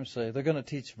all the time say they're going to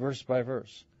teach verse by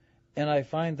verse. And I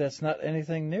find that's not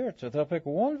anything near to it. They'll pick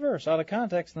one verse out of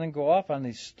context and then go off on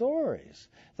these stories.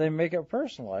 They make it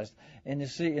personalized. And you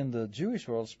see, in the Jewish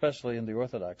world, especially in the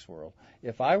Orthodox world,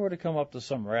 if I were to come up to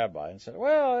some rabbi and say,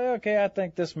 well, okay, I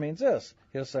think this means this,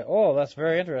 he'll say, oh, that's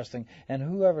very interesting. And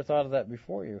whoever thought of that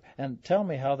before you? And tell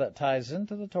me how that ties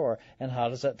into the Torah, and how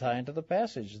does that tie into the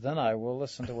passage? Then I will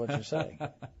listen to what you're saying.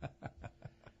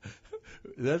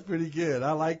 That's pretty good.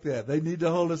 I like that. They need to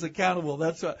hold us accountable.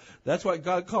 That's what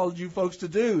God called you folks to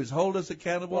do, is hold us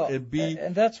accountable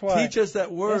and that's why, teach us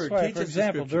that word. That's why, teach for us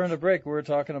example, the during the break we were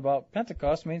talking about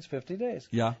Pentecost means 50 days.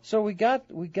 Yeah. So we got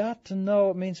to know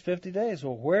it means 50 days.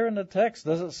 Well, where in the text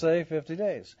does it say 50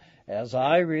 days? As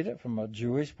I read it from a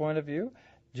Jewish point of view,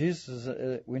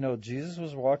 we know Jesus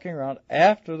was walking around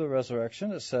after the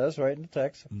resurrection. It says right in the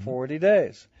text, 40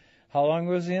 days. How long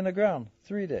was he in the ground?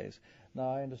 3 days.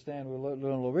 Now, I understand we're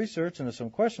doing a little research and there's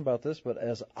some question about this, but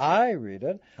as I read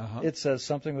it, it says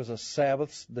something was a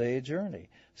Sabbath day journey.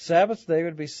 Sabbath day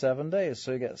would be 7 days.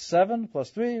 So you get 7 plus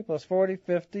 3 plus 40,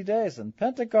 50 days. And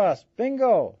Pentecost,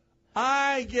 bingo!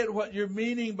 I get what you're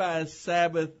meaning by a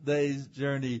Sabbath day's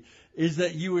journey. Is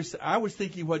that I was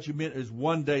thinking what you meant is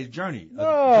 1 day's journey.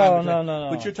 No.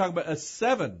 But you're talking about a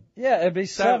 7. Yeah, it'd be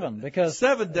 7 because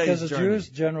 7 days because the journey. Jews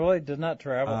generally did not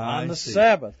travel on the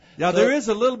Sabbath. Now so, there is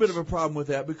a little bit of a problem with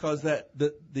that because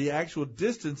the actual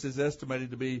distance is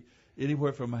estimated to be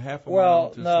anywhere from a half a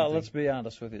mile to something. Let's be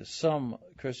honest with you. Some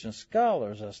Christian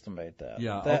scholars estimate that.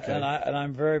 Yeah, okay. And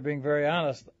I'm being very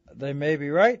honest. They may be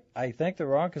right. I think they're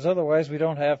wrong because otherwise we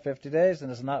don't have 50 days and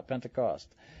it's not Pentecost.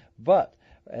 But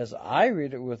as I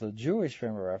read it with a Jewish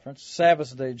frame of reference,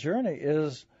 Sabbath day journey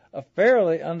is a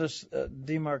fairly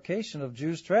demarcation of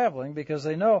Jews traveling because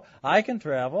they know I can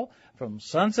travel from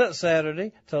sunset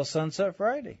Saturday till sunset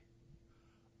Friday.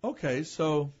 Okay,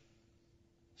 so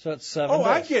it's 7 days.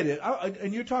 I get it.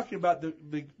 And you're talking about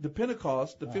the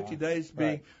Pentecost, the 50 days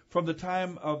being from the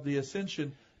time of the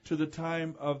ascension to the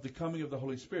time of the coming of the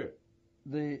Holy Spirit.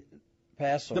 The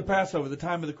Passover. The Passover, the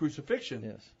time of the crucifixion.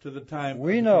 Yes. To the time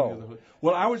we of the know. coming of the Holy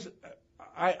Well,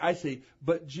 I see.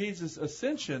 But Jesus'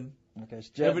 ascension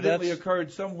evidently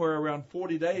occurred somewhere around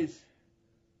 40 days.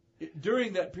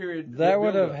 During that period. That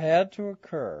would have had to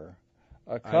occur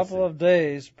a couple of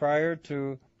days prior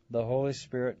to the Holy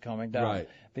Spirit coming down. Right.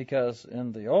 Because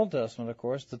in the Old Testament, of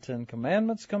course, the Ten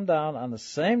Commandments come down on the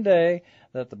same day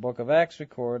that the book of Acts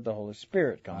record the Holy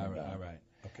Spirit coming down. All right.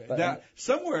 Okay. Now,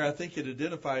 somewhere I think it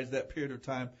identifies that period of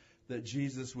time that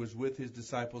Jesus was with his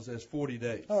disciples as 40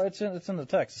 days. Oh, it's in the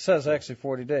text. It says actually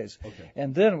 40 days. Okay.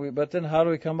 And then how do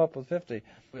we come up with 50?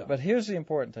 Yeah. But here's the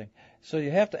important thing. So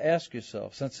you have to ask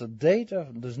yourself, since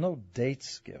there's no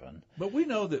dates given. But we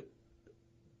know that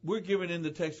we're given in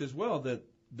the text as well that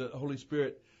the Holy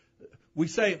Spirit, we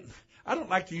say, I don't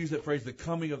like to use that phrase, the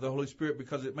coming of the Holy Spirit,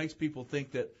 because it makes people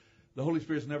think that the Holy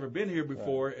Spirit's never been here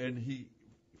before and he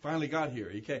finally got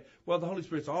here. Well, the Holy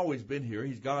Spirit's always been here.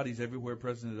 He's God. He's everywhere,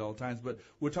 present at all times. But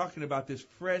we're talking about this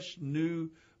fresh,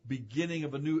 new beginning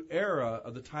of a new era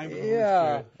of the time of the Holy Spirit.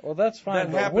 Yeah, well, that's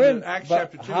fine. That happened in Acts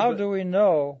chapter 2. How do we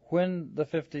know when the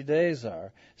 50 days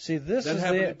are? See, that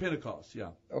happened at Pentecost, yeah.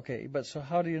 Okay, but so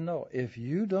how do you know? If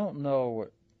you don't know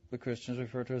what the Christians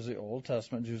refer to as the Old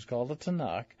Testament, Jews call the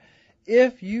Tanakh,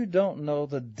 if you don't know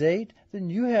the date,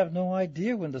 then you have no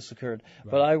idea when this occurred.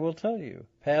 Right. But I will tell you,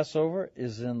 Passover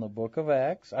is in the book of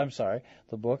the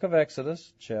book of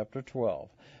Exodus, chapter 12.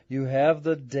 You have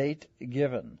the date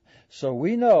given. So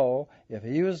we know if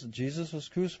Jesus was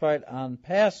crucified on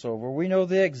Passover, we know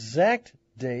the exact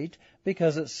date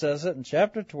because it says it in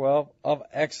chapter 12 of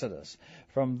Exodus.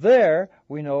 From there,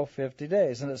 we know 50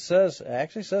 days. And it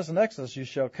actually says in Exodus, you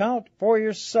shall count for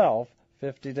yourself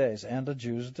 50 days, and the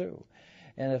Jews do.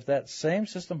 And if that same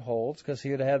system holds, because he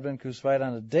would have been crucified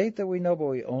on a date that we know, but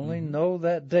we only know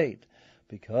that date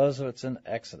because it's in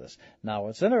Exodus. Now,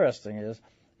 what's interesting is,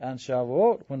 on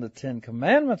Shavuot, when the Ten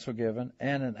Commandments were given,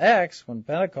 and in Acts, when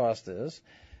Pentecost is,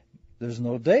 there's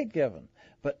no date given.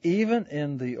 But even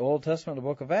in the Old Testament, the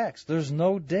book of Acts, there's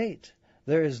no date.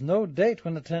 There is no date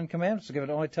when the Ten Commandments are given.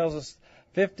 It only tells us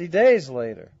 50 days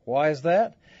later. Why is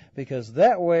that? Because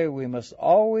that way we must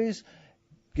always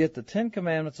get the Ten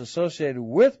Commandments associated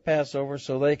with Passover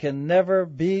so they can never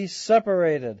be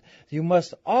separated. You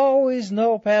must always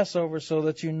know Passover so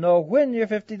that you know when your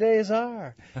 50 days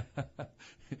are.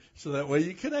 So that way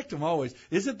you connect them always.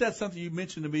 Isn't that something you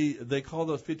mentioned to me? They call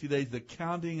those 50 days the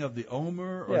counting of the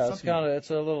Omer or something? Yeah, it's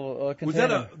a little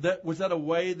container. Was that a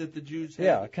way that the Jews had?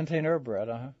 Yeah, a container of bread,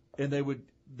 And they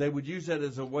would use that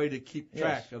as a way to keep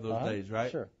track of those days,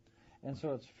 right? Sure. And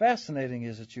so it's fascinating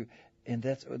is that and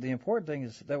that's the important thing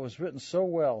is that was written so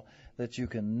well that you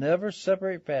can never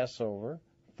separate Passover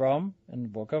from, in the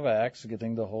book of Acts,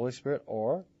 getting the Holy Spirit,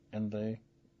 or in the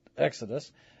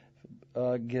Exodus,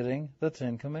 getting the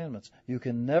Ten Commandments. You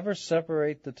can never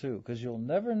separate the two because you'll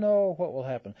never know what will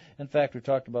happen. In fact, we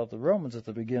talked about the Romans at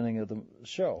the beginning of the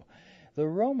show. The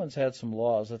Romans had some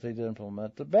laws that they did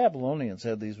implement. The Babylonians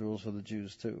had these rules for the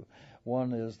Jews too.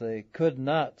 One is they could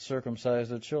not circumcise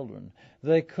their children.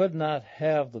 They could not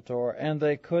have the Torah, and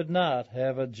they could not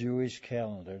have a Jewish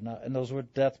calendar. And those were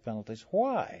death penalties.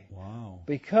 Why? Wow.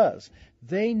 Because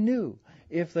they knew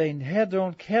if they had their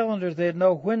own calendar, they'd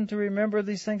know when to remember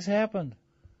these things happened.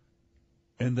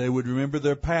 And they would remember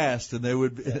their past, and they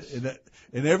would,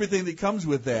 and everything that comes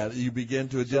with that, you begin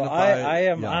to identify. So I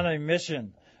am on a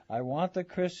mission. I want the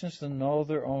Christians to know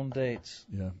their own dates.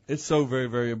 Yeah, it's so very,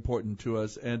 very important to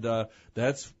us, and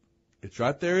it's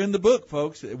right there in the book,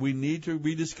 folks. We need to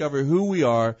rediscover who we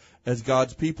are as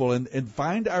God's people, and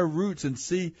find our roots, and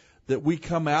see that we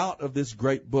come out of this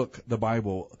great book, the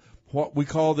Bible, what we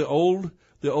call the Old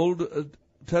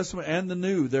Testament and the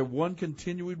New. They're one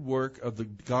continued work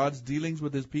of God's dealings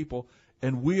with His people,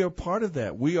 and we are part of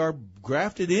that. We are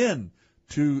grafted in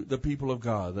to the people of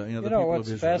God, the people of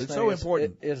Israel. It's so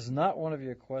important. It is not one of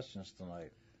your questions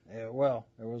tonight. Well,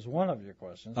 it was one of your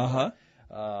questions.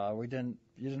 You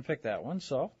didn't pick that one.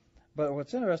 So, but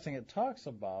what's interesting, it talks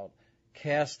about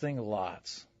casting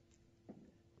lots.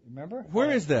 Remember?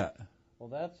 Where is that? Well,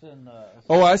 that's in.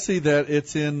 I see that.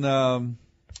 It's in. It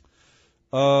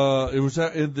was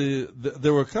in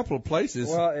there were a couple of places.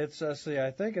 Well, it's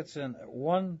I think it's in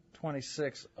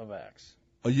 126 of Acts.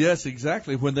 Yes,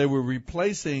 exactly. When they were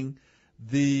replacing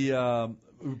Judas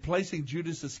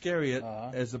Iscariot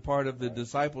as a part of the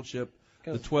discipleship,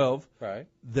 the 12, right?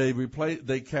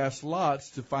 They cast lots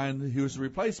to find who was the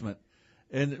replacement.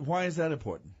 And why is that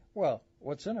important? Well,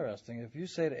 what's interesting, if you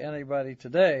say to anybody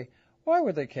today, why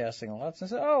were they casting lots? And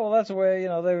say, oh, well, that's the way,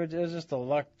 it was just a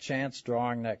luck, chance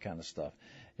drawing, that kind of stuff.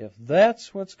 If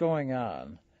that's what's going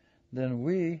on, then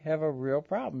we have a real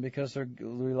problem because they're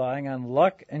relying on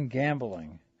luck and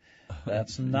gambling.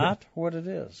 That's not what it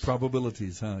is.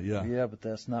 Probabilities, huh? Yeah. Yeah, but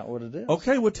that's not what it is.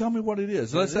 Okay, well, tell me what it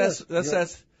is. Let's ask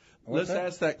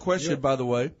that question, by the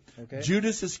way. Okay.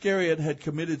 Judas Iscariot had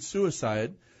committed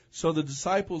suicide, so the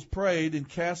disciples prayed and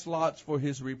cast lots for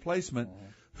his replacement.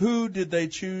 Who did they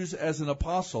choose as an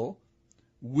apostle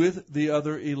with the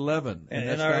other 11? And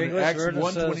that's in our English Acts version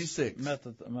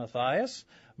 1:26. Matthias,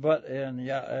 but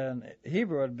in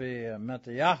Hebrew it'd be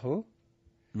Matthiyahu.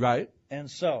 Right.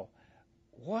 And so,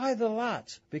 why the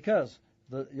lots? Because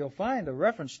you'll find a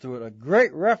reference to it, a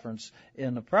great reference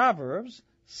in the Proverbs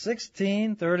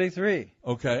 16:33.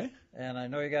 Okay. And I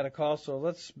know you got a call, so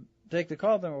let's take the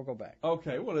call, then we'll go back.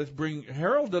 Okay, well, let's bring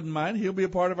Harold. Doesn't mind. He'll be a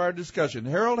part of our discussion.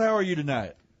 Harold, how are you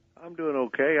tonight? I'm doing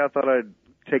okay. I thought I'd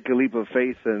take a leap of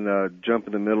faith and jump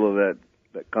in the middle of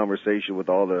that conversation with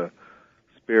all the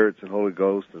spirits and Holy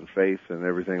Ghost and faith and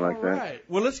everything like that. All right.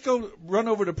 Well, let's go run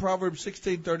over to Proverbs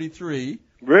 16:33.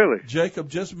 Really? Jacob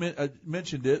just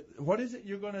mentioned it. What is it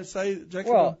you're going to say,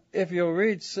 Jacob? Well, if you'll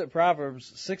read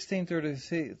Proverbs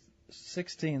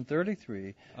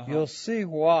 16:33, you'll see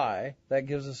why that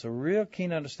gives us a real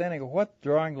keen understanding of what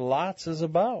drawing lots is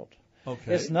about.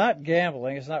 Okay. It's not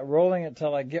gambling. It's not rolling it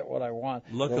till I get what I want.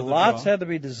 The lots had to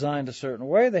be designed a certain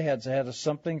way. They had to have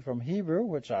something from Hebrew,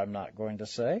 which I'm not going to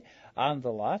say, on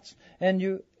the lots. And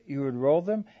you would roll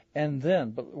them, and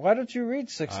then. But why don't you read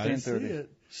 16:30?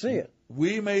 See it.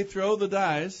 We may throw the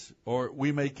dice, or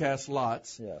we may cast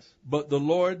lots. Yes. But the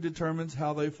Lord determines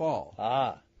how they fall.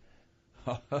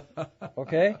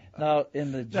 Okay. Now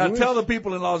in the Now tell the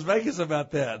people in Las Vegas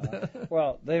about that.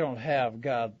 Well, they don't have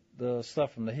the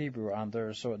stuff from the Hebrew on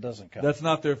there, so it doesn't count. That's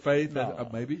not their faith. No.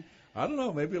 Maybe. I don't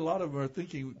know. Maybe a lot of them are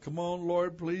thinking, "Come on,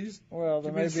 Lord, please." Well,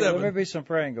 there may be some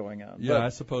praying going on. Yeah, I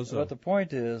suppose so. But the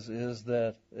point is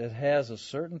that it has a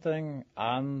certain thing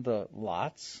on the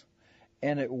lots,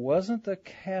 and it wasn't the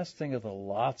casting of the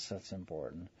lots that's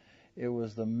important. It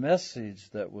was the message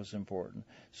that was important.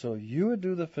 So you would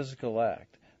do the physical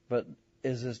act, but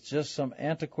is this just some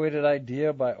antiquated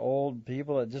idea by old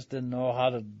people that just didn't know how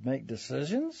to make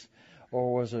decisions?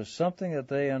 Or was there something that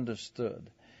they understood?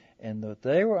 And what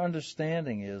they were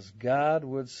understanding is God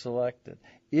would select it.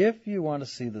 If you want to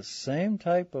see the same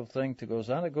type of thing that goes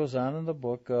on, it goes on in the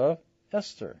book of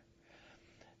Esther.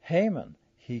 Haman,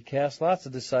 he cast lots to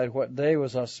decide what day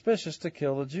was auspicious to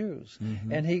kill the Jews.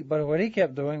 Mm-hmm. But what he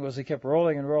kept doing was he kept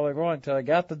rolling until he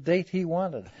got the date he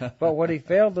wanted. But what he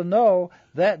failed to know,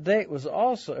 that date was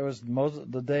also, it was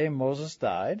the day Moses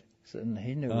died, and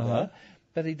he knew that,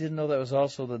 but he didn't know that was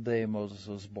also the day Moses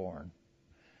was born.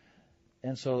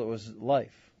 And so it was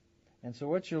life. And so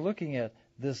what you're looking at,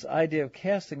 this idea of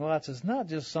casting lots, is not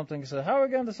just something you say, how are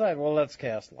we going to decide? Well, let's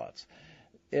cast lots.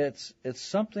 It's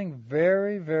something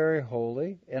very, very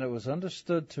holy, and it was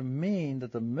understood to mean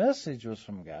that the message was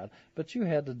from God, but you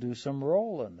had to do some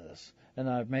role in this. And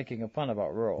I'm making a pun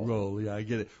about role. Role, yeah, I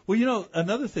get it. Well,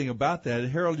 another thing about that,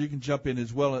 Harold, you can jump in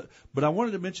as well, but I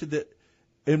wanted to mention that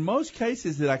in most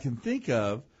cases that I can think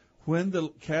of, when the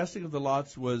casting of the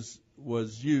lots was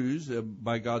used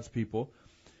by God's people,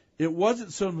 it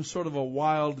wasn't some sort of a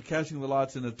wild casting of the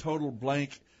lots in a total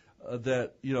blank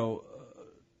that,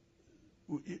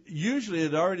 usually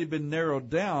it had already been narrowed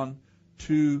down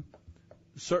to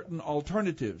certain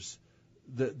alternatives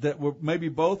that were maybe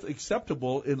both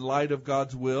acceptable in light of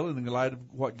God's will and in light of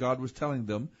what God was telling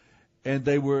them. And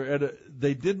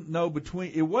they didn't know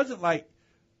between, it wasn't like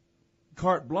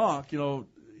carte blanche,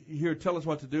 here, tell us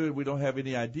what to do, and we don't have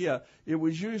any idea. It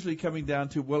was usually coming down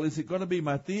to, well, is it going to be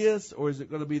Matthias, or is it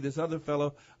going to be this other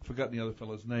fellow? I've forgotten the other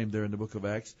fellow's name there in the book of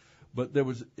Acts. But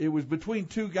it was between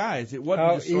two guys. It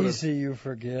wasn't just sort of... How easy you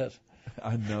forget.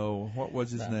 I know. What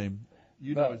was his name?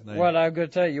 You know his name. Well, I'm going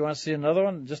to tell you. You want to see another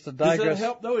one? Just to digress. Does that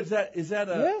help, though? Is that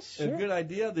yes, a good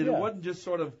idea? That it wasn't just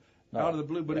sort of out of the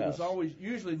blue, but it was always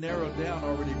usually narrowed down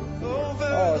already before.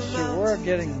 Oh, sure. We're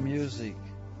getting music.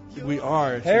 We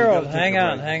are. Harold, hang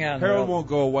on. Harold won't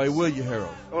go away, will you,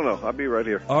 Harold? Oh, no. I'll be right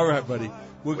here. All right, buddy.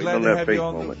 We're glad to have you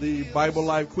on the Bible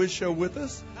Live quiz show with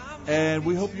us, and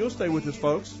we hope you'll stay with us,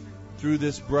 folks, through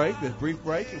this brief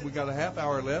break, and we've got a half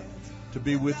hour left to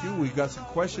be with you. We've got some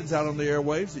questions out on the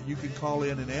airwaves that you can call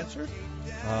in and answer,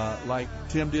 like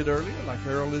Tim did earlier, like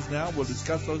Harold is now. We'll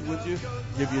discuss those with you,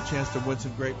 give you a chance to win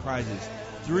some great prizes.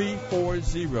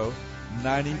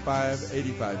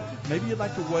 340-9585. Maybe you'd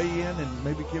like to weigh in and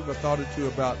maybe give a thought or two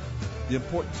about the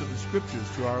importance of the Scriptures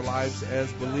to our lives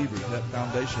as believers, that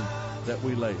foundation that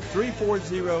we lay.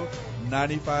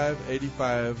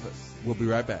 340-9585. We'll be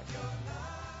right back.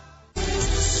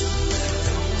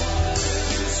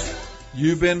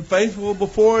 You've been faithful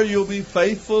before, you'll be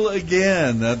faithful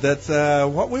again. That's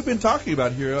what we've been talking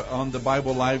about here on the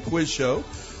Bible Live Quiz Show,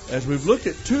 as we've looked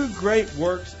at two great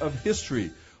works of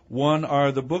history. One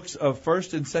are the books of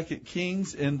 1st and 2nd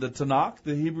Kings in the Tanakh,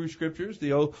 the Hebrew Scriptures,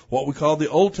 what we call the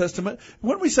Old Testament.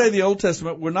 When we say the Old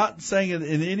Testament, we're not saying it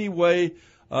in any way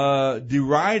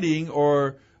deriding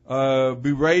or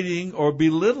berating or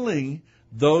belittling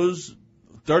those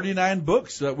 39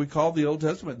 books that we call the Old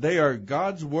Testament. They are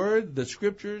God's Word, the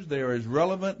Scriptures. They are as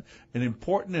relevant and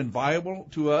important and viable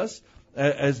to us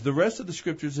as the rest of the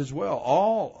Scriptures as well.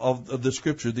 All of the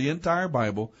Scripture, the entire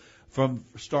Bible, from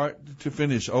start to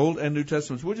finish, Old and New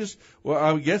Testaments.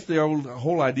 I guess the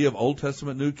whole idea of Old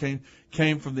Testament, New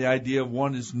came from the idea of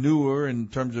one is newer in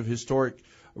terms of historic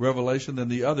revelation than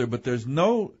the other, but there's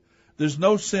no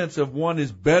sense of one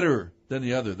is better than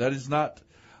the other. That is not,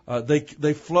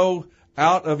 they flow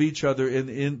out of each other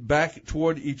and back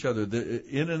toward each other,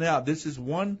 in and out. This is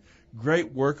one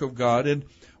great work of God. And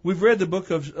we've read the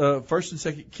book of 1st and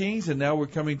 2nd Kings, and now we're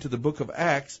coming to the book of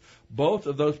Acts. Both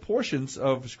of those portions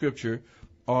of Scripture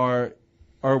are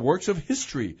works of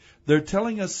history. They're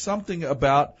telling us something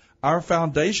about our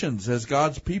foundations as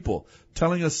God's people,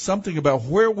 telling us something about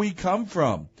where we come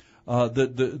from,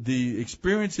 the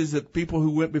experiences that people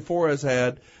who went before us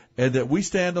had, and that we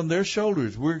stand on their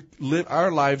shoulders.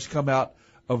 Our lives come out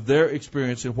of their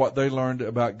experience and what they learned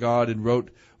about God and wrote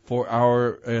for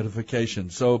our edification.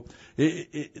 So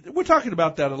we're talking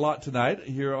about that a lot tonight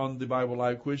here on the Bible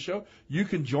Live Quiz Show. You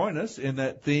can join us in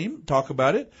that theme, talk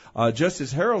about it, just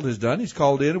as Harold has done. He's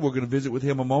called in, and we're going to visit with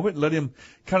him a moment and let him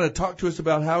kind of talk to us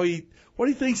about what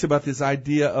he thinks about this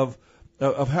idea of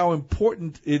how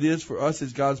important it is for us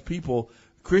as God's people,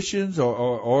 Christians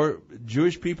or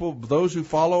Jewish people, those who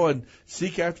follow and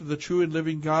seek after the true and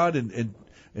living God and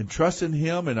trust in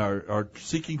Him and are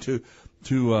seeking to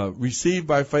receive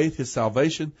by faith His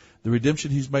salvation, the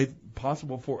redemption He's made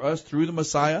possible for us through the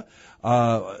Messiah.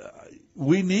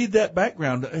 We need that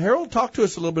background. Harold, talk to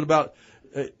us a little bit about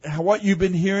what you've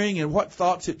been hearing and what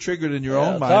thoughts it triggered in your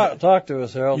own mind. Talk to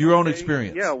us, Harold. Your own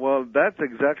experience. Yeah, well, that's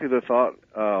exactly the thought.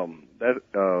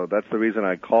 That's the reason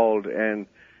I called. And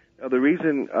The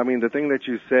reason, the thing that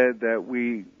you said, that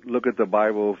we look at the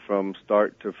Bible from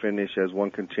start to finish as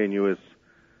one continuous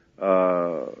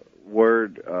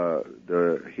word,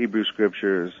 the Hebrew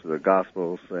Scriptures, the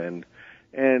Gospels, and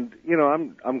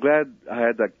I'm glad I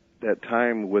had that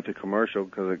time with the commercial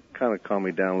because it kind of calmed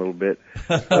me down a little bit.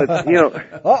 But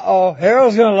Uh-oh,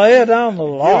 Harold's going to lay it down the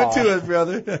law. Give it to us,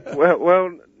 brother.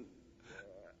 well,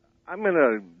 I'm in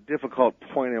a difficult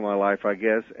point in my life, I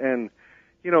guess, and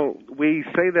we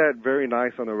say that very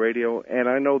nice on the radio, and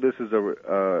I know this is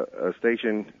a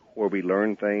station where we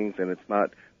learn things, and it's not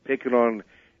picking on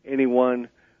anyone,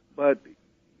 but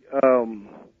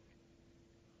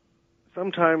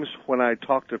sometimes when I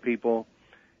talk to people,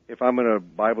 if I'm in a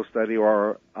Bible study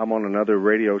or I'm on another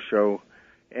radio show,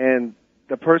 and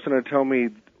the person will tell me,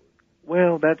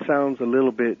 well, that sounds a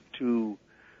little bit too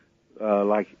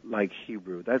like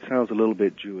Hebrew. That sounds a little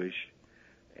bit Jewish.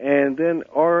 And then,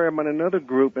 or I'm in another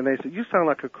group, and they say, you sound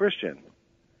like a Christian.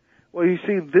 Well, you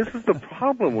see, this is the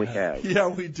problem we have. Yeah,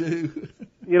 we do.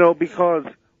 Because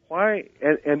why,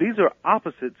 and these are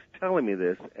opposites telling me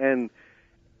this, and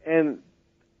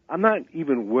I'm not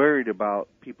even worried about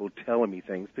people telling me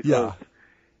things because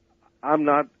I'm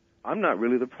not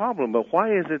really the problem. But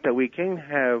why is it that we can't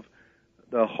have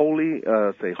the holy,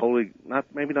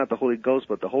 maybe not the Holy Ghost,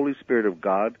 but the Holy Spirit of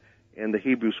God in the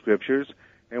Hebrew Scriptures?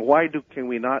 And why can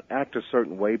we not act a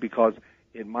certain way? Because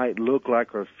it might look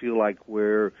like or feel like we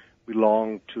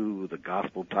belong to the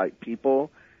gospel type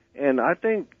people. And I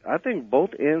think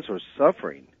both ends are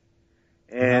suffering.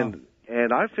 And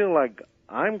I feel like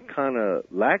I'm kind of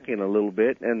lacking a little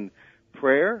bit. And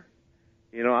prayer,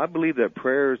 I believe that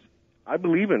I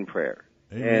believe in prayer.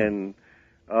 Amen.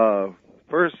 And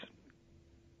 1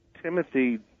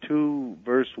 Timothy 2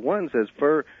 verse 1 says,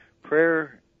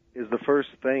 prayer is the first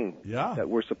thing that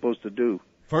we're supposed to do.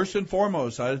 First and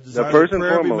foremost, I desire that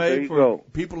prayer be made for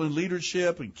people in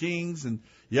leadership and kings and,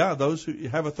 those who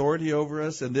have authority over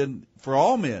us, and then for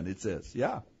all men, it says,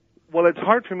 Well, it's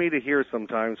hard for me to hear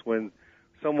sometimes when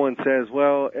someone says,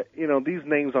 well, these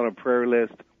names on a prayer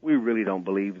list, we really don't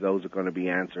believe those are going to be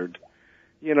answered.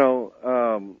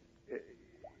 I'm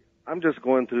just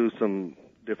going through some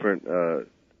different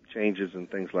changes and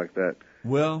things like that.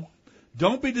 Well,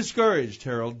 don't be discouraged,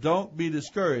 Harold. Don't be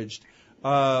discouraged.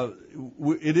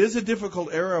 It is a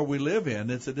difficult era we live in.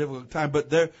 It's a difficult time. But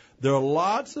there are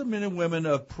lots of men and women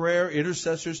of prayer,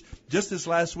 intercessors. Just this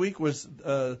last week was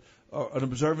an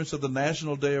observance of the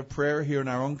National Day of Prayer here in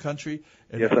our own country.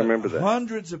 And yes, I remember that.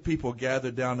 Hundreds of people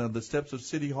gathered down on the steps of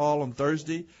City Hall on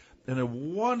Thursday in a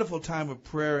wonderful time of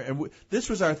prayer. And this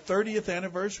was our 30th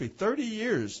anniversary. 30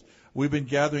 years we've been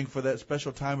gathering for that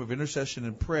special time of intercession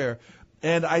and prayer.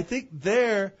 And I think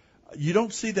there, you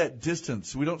don't see that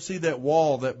distance. We don't see that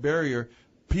wall, that barrier.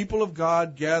 People of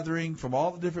God gathering from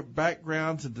all the different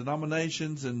backgrounds and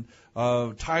denominations and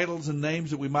titles and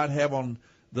names that we might have on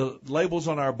the labels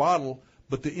on our bottle.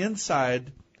 But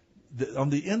on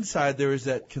the inside, there is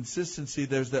that consistency.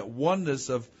 There's that oneness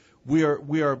of we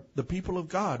are the people of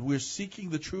God. We're seeking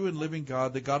the true and living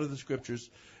God, the God of the Scriptures.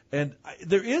 And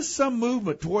there is some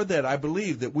movement toward that, I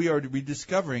believe, that we are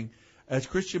rediscovering. As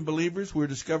Christian believers, we're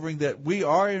discovering that we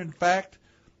are, in fact,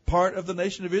 part of the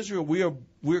nation of Israel.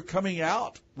 We're coming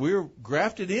out. We're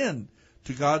grafted in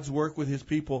to God's work with His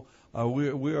people. We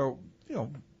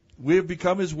have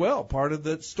become as well part of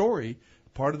that story,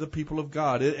 part of the people of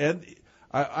God. And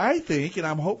I think, and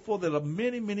I'm hopeful that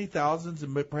many, many thousands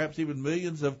and perhaps even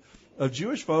millions of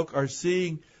Jewish folk are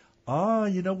seeing,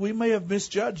 we may have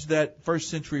misjudged that first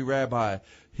century rabbi.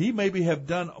 He maybe have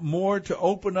done more to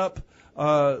open up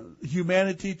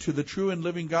humanity to the true and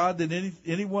living God than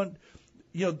anyone.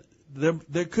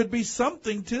 There could be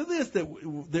something to this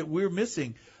that we're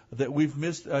missing, that we've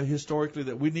missed historically.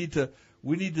 That we need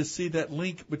to see that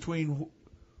link between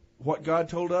what God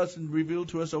told us and revealed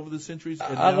to us over the centuries.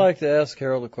 I'd like to ask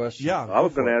Harold a question. Yeah, I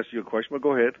was going to ask you a question, but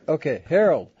go ahead. Okay,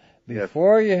 Harold.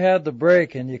 Before you had the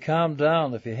break and you calmed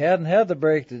down, if you hadn't had the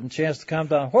break and chance to calm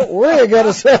down, what were you going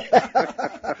to say?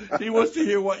 He wants to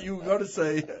hear what you were going to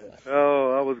say.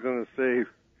 Oh, I was going to say,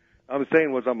 I'm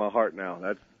saying what's on my heart now.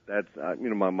 That's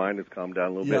my mind has calmed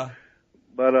down a little bit.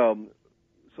 But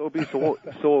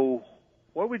so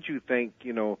what would you think?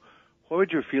 What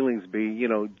would your feelings be?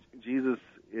 Jesus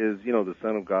is the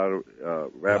Son of God,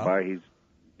 Rabbi. He's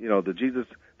the Jesus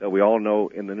that we all know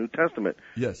in the New Testament.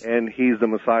 Yes. And He's the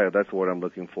Messiah. That's what I'm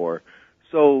looking for.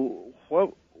 So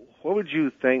what would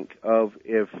you think of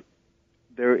if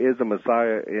there is a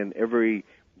Messiah in every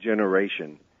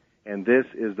generation, and this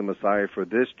is the Messiah for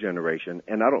this generation?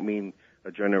 And I don't mean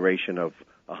a generation of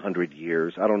 100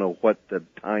 years. I don't know what the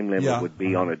time limit would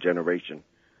be on a generation.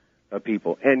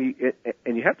 people. And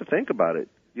you have to think about it.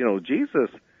 You know, Jesus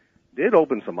did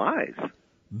open some eyes.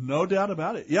 No doubt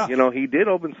about it. Yeah. You know, he did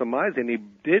open some eyes, and he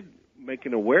did make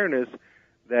an awareness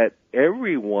that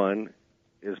everyone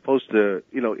is supposed to,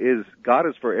 you know, God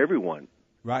is for everyone.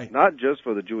 Right. Not just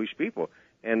for the Jewish people.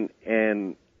 And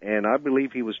I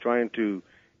believe he was trying to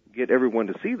get everyone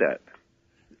to see that.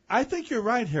 I think you're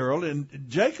right, Harold, and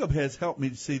Jacob has helped me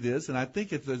to see this, and I think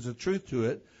there's a truth to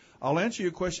it. I'll answer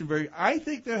your question I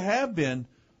think there have been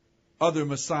other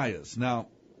messiahs. Now,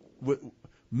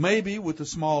 maybe with a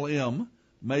small m,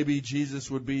 maybe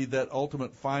Jesus would be that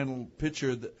ultimate final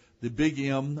picture, the big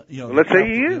M. You know, well, let's say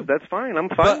he is. That's fine. I'm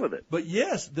fine with it. But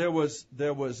yes, there was.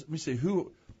 Let me see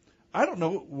who. I don't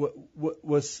know.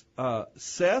 Was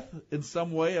Seth in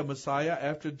some way a messiah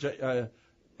after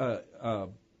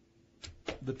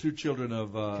the two children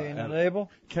of Cain and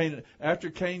Abel? After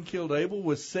Cain killed Abel,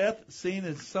 was Seth seen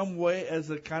in some way as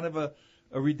a kind of a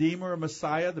redeemer, a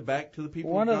messiah, the back to the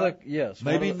people of God?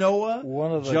 Maybe Noah,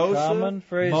 one of the Joseph, common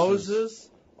phrases. Moses,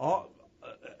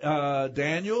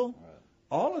 Daniel,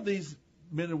 all of these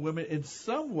men and women in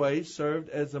some way served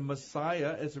as a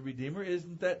messiah, as a redeemer.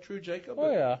 Isn't that true, Jacob?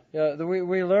 Oh, yeah.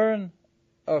 We learn,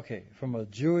 from a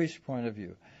Jewish point of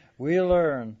view, we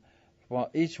learn from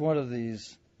each one of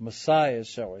these messiahs,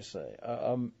 shall we say,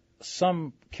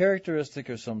 some characteristic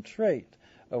or some trait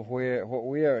of what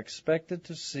we are expected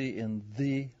to see in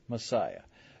the Messiah.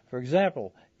 For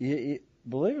example,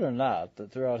 believe it or not,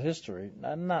 that throughout history,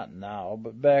 not now,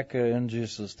 but back in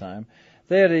Jesus' time,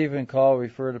 they had even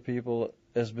refer to people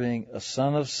as being a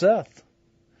son of Seth.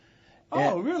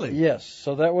 Oh, really? Yes.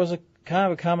 So that was a kind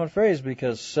of a common phrase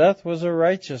because Seth was a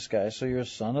righteous guy, so you're a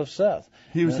son of Seth.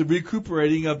 He was the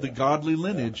recuperating of the godly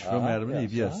lineage from Adam and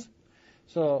Eve, yes.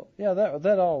 So,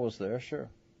 that all was there, sure.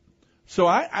 So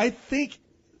I think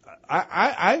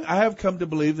I have come to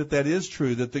believe that is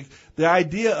true, that the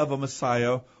idea of a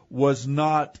Messiah was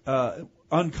not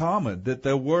uncommon, that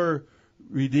there were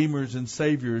redeemers and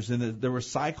saviors, and that there were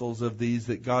cycles of these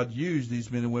that God used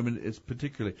these men and women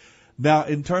particularly. Now,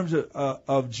 in terms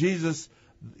of Jesus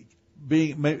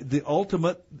being the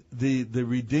ultimate, the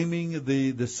redeeming,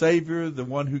 the Savior, the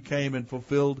one who came and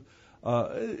fulfilled,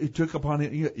 he took upon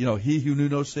him, he who knew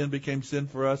no sin became sin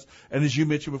for us. And as you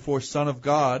mentioned before, Son of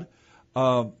God,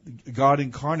 God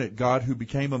incarnate, God who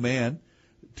became a man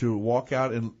to walk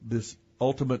out in this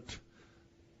ultimate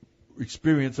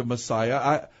experience of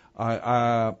Messiah.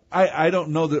 I don't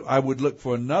know that I would look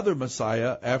for another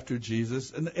Messiah after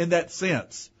Jesus in that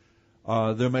sense.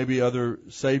 There may be other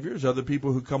saviors, other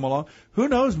people who come along. Who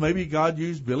knows? Maybe God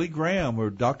used Billy Graham or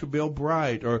Dr. Bill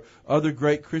Bright or other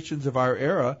great Christians of our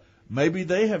era. Maybe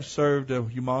they have served a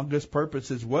humongous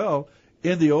purpose as well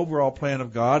in the overall plan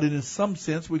of God. And in some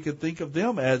sense, we could think of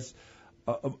them as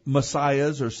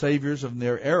messiahs or saviors of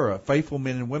their era, faithful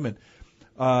men and women.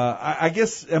 I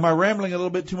guess, am I rambling a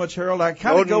little bit too much, Harold? I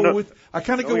kind of go with what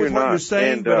you're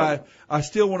saying, but I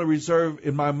still want to reserve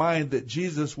in my mind that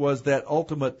Jesus was that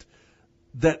ultimate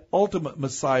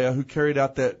Messiah who carried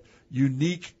out that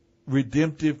unique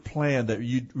redemptive plan, that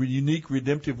unique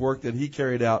redemptive work that he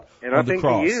carried out on the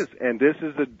cross. And I think he is, and this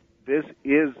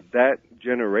is that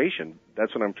generation.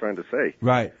 That's what I'm trying to say.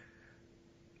 Right.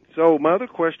 So my other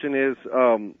question is,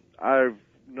 I've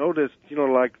noticed,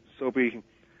 like SOAPY,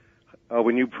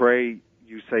 when you pray,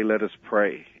 you say, "Let us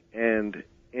pray," and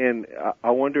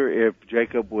I wonder if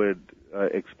Jacob would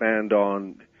expand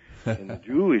on. In the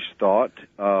Jewish thought,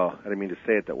 I didn't mean to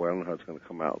say it that way. I don't know how it's going to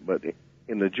come out. But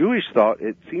in the Jewish thought,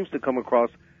 it seems to come across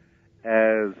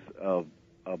as a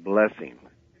blessing.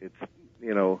 It's,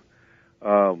 and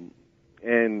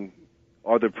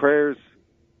are the prayers,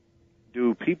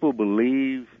 do people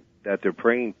believe that they're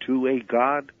praying to a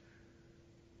God?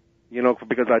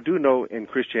 Because I do know in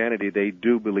Christianity, they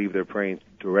do believe they're praying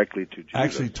directly to Jesus.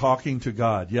 Actually talking to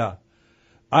God, yeah.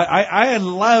 I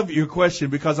love your question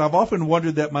because I've often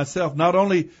wondered that myself, not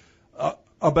only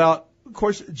about, of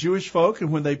course, Jewish folk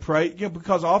and when they pray,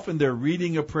 because often they're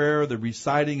reading a prayer, they're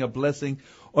reciting a blessing.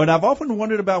 And I've often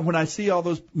wondered about when I see all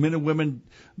those men and women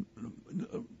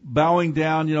bowing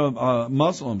down,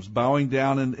 Muslims bowing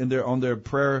down on their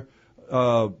prayer,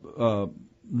 prayer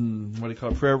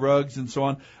rugs and so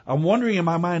on. I'm wondering in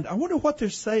my mind, I wonder what they're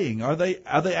saying. Are they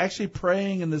actually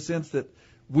praying in the sense that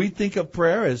we think of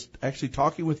prayer as actually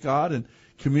talking with God and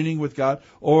communing with God,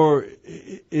 or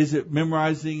is it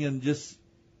memorizing and just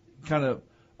kind of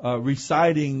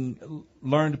reciting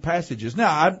learned passages?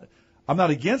 Now, I'm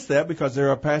not against that because there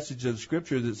are passages of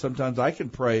Scripture that sometimes I can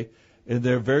pray, and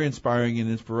they're very inspiring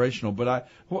and inspirational. But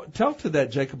tell to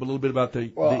that, Jacob, a little bit about the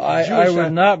Jewish. I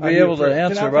would not be able to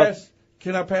answer.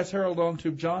 Can I pass Harold on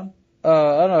to John? I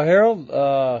don't know, Harold.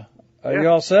 Are you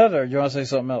all set, or do you want to say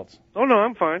something else? Oh, no,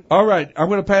 I'm fine. All right. I'm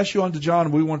going to pass you on to John,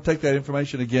 and we want to take that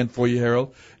information again for you,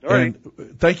 Harold. All right.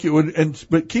 And thank you.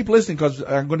 But keep listening, because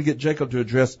I'm going to get Jacob to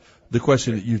address the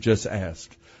question that you just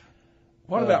asked.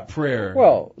 What about prayer?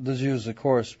 Well, the Jews, of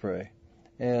course, pray.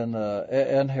 And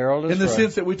Harold is in the right.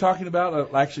 sense that we're talking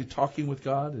about actually talking with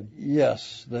God?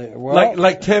 Yes.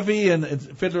 Like Tevi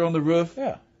and Fiddler on the Roof?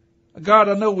 Yeah. God,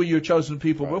 I know we're your chosen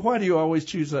people, but why do you always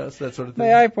choose us? That sort of thing.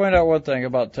 May I point out one thing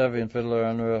about Tevi and Fiddler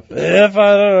on the Roof? If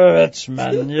I were a rich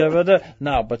man, you would.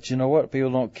 Now, but you know what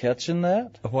people don't catch in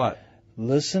that? What?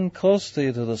 Listen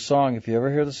closely to the song. If you ever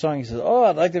hear the song, he says, "Oh,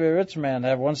 I'd like to be a rich man,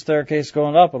 have one staircase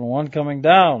going up and one coming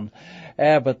down."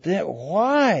 But then,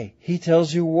 why? He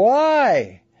tells you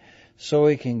why. So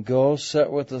he can go sit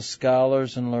with the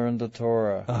scholars and learn the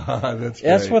Torah.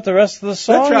 That's what the rest of the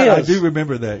song That's right. is. I do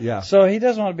remember that, yeah. So he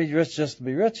doesn't want to be rich just to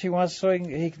be rich. He wants so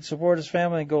he can support his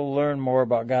family and go learn more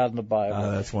about God and the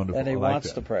Bible. That's wonderful. And he like wants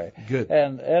that. to pray. Good.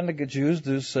 And the Jews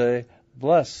do say,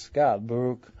 bless God,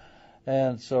 Baruch.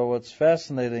 And so what's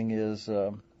fascinating is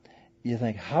you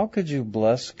think, how could you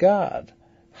bless God?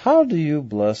 How do you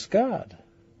bless God?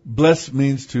 Bless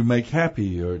means to make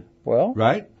happy,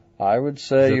 right? I would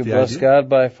say you bless God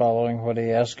by following what He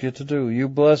asks you to do. You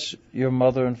bless your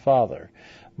mother and father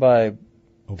by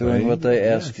doing what they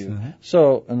ask you. Uh-huh.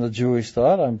 So, in the Jewish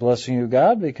thought, I'm blessing you,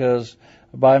 God, because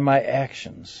by my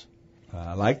actions.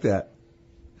 I like that.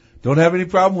 Don't have any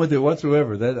problem with it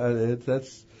whatsoever.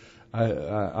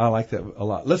 I like that a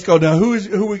lot. Let's go now.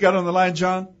 Who we got on the line,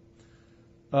 John?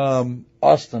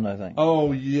 Austin, I think.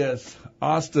 Oh yes,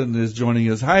 Austin is joining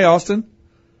us. Hi, Austin.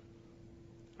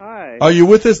 Hi. Are you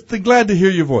with us? Glad to hear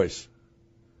your voice.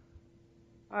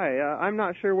 Hi. I'm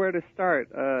not sure where to start.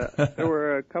 There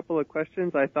were a couple of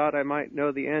questions I thought I might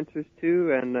know the answers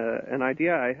to, and an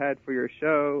idea I had for your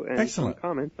show, and Excellent. some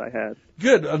comments I had.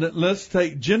 Good. Let's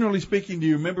take. Generally speaking, do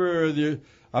you remember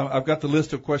I've got the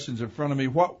list of questions in front of me.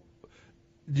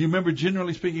 Do you remember,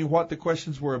 generally speaking, what the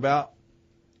questions were about?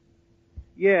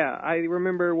 Yeah, I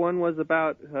remember one was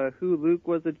about who Luke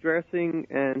was addressing,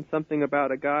 and something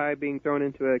about a guy being thrown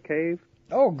into a cave.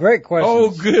 Oh, great questions.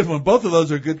 Oh, good one. Both of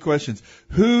those are good questions.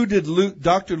 Who did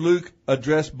Dr. Luke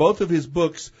address both of his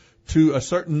books to a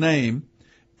certain name?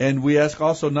 And we ask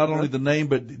also not only the name,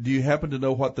 but do you happen to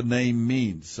know what the name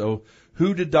means? So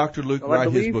who did Dr. Luke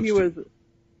write his books to?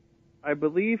 I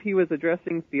believe he was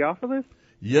addressing Theophilus.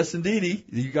 Yes, indeedy.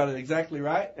 You got it exactly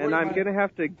right. And I'm going to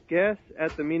have to guess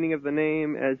at the meaning of the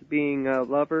name as being a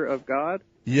lover of God.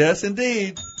 Yes,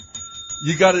 indeed.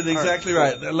 You got it exactly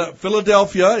right.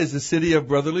 Philadelphia is the city of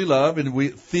brotherly love, and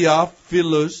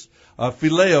Theophilus,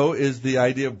 phileo is the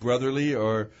idea of brotherly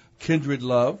or kindred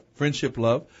love, friendship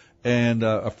love, and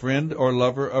a friend or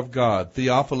lover of God.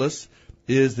 Theophilus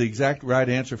is the exact right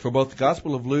answer for both the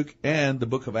Gospel of Luke and the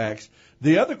book of Acts.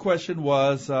 The other question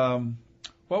was,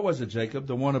 what was it, Jacob?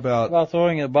 The one about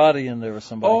throwing a body in there with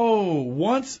somebody. Oh,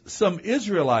 once some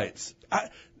Israelites.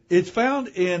 It's found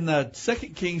in 2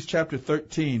 Kings chapter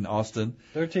 13, Austin.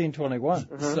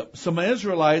 13:21. Some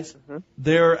Israelites,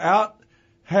 they're out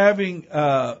observing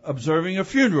a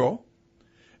funeral,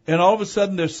 and all of a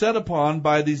sudden they're set upon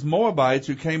by these Moabites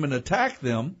who came and attacked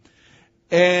them,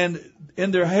 and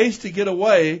in their haste to get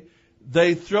away,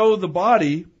 they throw the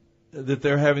body that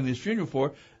they're having this funeral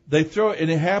for. They throw it, and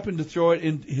they happen to throw it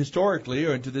in historically,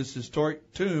 or into this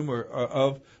historic tomb or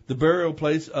of the burial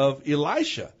place of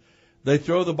Elisha. They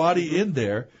throw the body in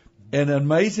there, and an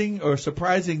amazing or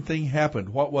surprising thing happened.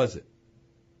 What was it?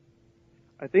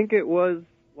 I think it was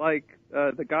like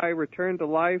the guy returned to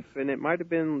life, and it might have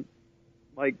been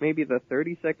like maybe the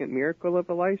 30-second miracle of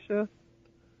Elisha,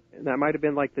 and that might have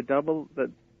been like the double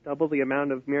the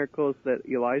amount of miracles that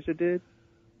Elijah did.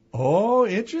 Oh,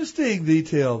 interesting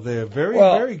detail there.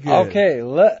 Very good. Okay,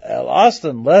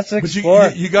 Austin, let's explore.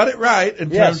 But you got it right in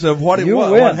terms of what it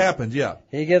was, what happened. Yeah.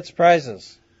 He gets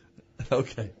prizes.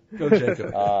 Okay, go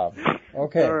Jacob.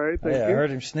 Okay. All right, thank you. I heard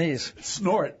him sneeze.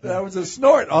 Snort. That was a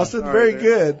snort, Austin. Very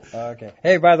good. Okay.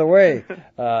 Hey, by the way,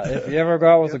 if you ever go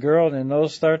out with a girl and your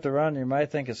nose start to run, you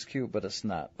might think it's cute, but it's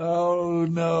not. Oh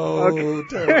no.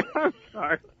 Okay. I'm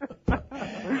sorry.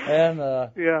 And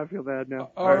yeah, I feel bad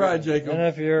now. All right, Jacob. And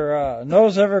if your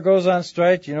nose ever goes on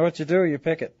strike, you know what you do? You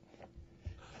pick it.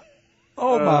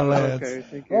 Oh my lads. Okay,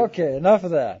 thank you. Okay, enough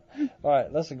of that. All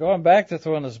right, listen. Going back to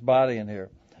throwing this body in here.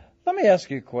 Let me ask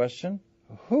you a question.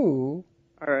 Who,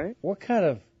 all right, what kind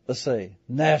of, let's say,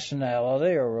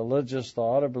 nationality or religious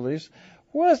thought or beliefs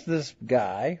was this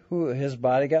guy who his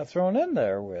body got thrown in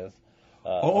there with?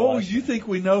 You think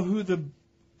we know who the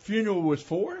funeral was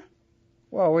for?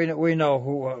 Well, we know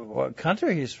what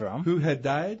country he's from. Who had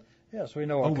died? Yes, we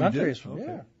know what country he's from. Okay.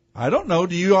 Yeah. I don't know.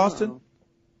 Do you, Austin?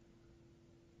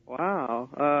 Wow.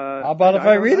 How about if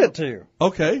I read it to you?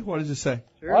 Okay. What does it say?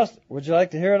 Sure. Austin, would you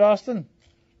like to hear it, Austin?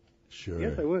 Sure.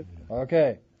 Yes, I would.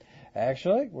 Okay.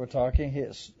 Actually, we're talking here.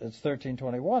 It's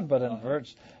 13:21, but in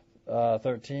verse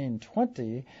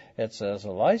 13:20, it says,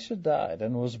 Elisha died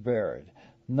and was buried.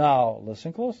 Now,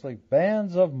 listen closely.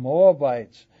 Bands of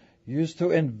Moabites used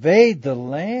to invade the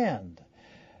land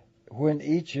when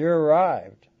each year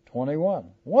arrived. 21.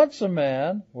 Once a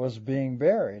man was being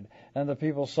buried, and the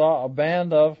people saw a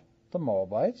band of the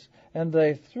Moabites, and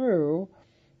they threw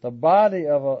the body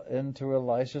into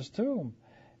Elisha's tomb.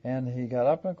 And he got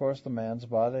up, and of course, the man's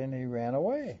body, and he ran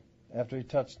away after he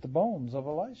touched the bones of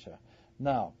Elisha.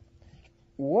 Now,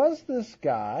 was this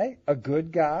guy a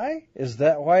good guy? Is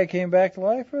that why he came back to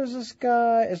life? Or is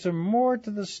there more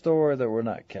to the story that we're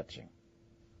not catching?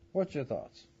 What's your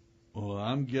thoughts? Well,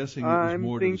 I'm guessing it was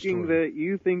more to the story. I'm thinking that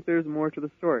you think there's more to the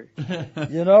story.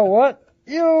 You know what?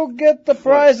 You get the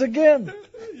prize again.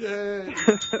 Yay.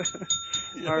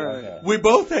 All right. We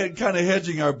both had kind of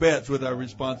hedging our bets with our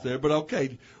response there, but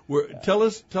okay. Tell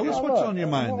us what's on your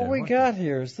mind there. What we got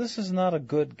here is this is not a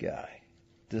good guy.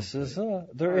 This is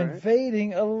they're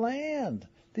invading a land.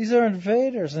 These are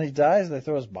invaders, and he dies. They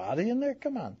throw his body in there.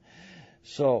 Come on.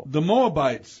 So the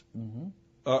Moabites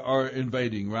are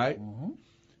invading, right? Mm-hmm.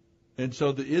 And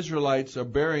so the Israelites are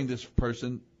burying this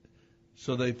person.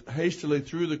 So they hastily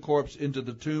threw the corpse into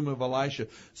the tomb of Elisha.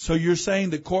 So you're saying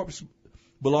the corpse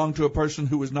belonged to a person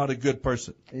who was not a good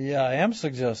person? Yeah, I am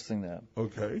suggesting that.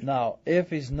 Okay. Now, if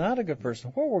he's not a good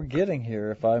person, what we're getting here,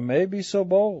 if I may be so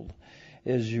bold,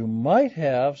 is you might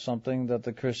have something that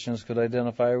the Christians could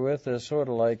identify with as sort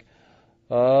of like,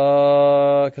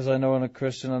 because I know in a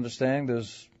Christian understanding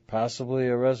there's possibly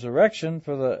a resurrection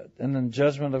and then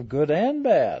judgment of good and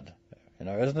bad.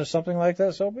 Isn't there something like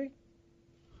that, Soapy?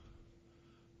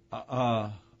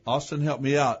 Austin, help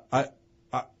me out.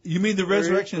 You mean the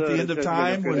resurrection at the end of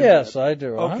time? Yes, I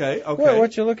do. Okay. Well,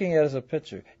 what you're looking at is a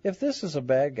picture. If this is a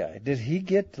bad guy, did he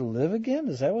get to live again?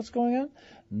 Is that what's going on?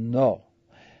 No.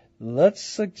 Let's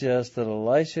suggest that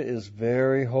Elisha is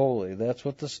very holy. That's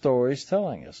what the story's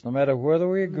telling us. No matter whether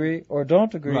we agree or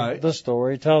don't agree, the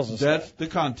story tells us That's the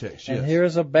context, yes. And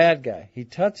here's a bad guy. He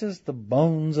touches the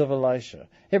bones of Elisha.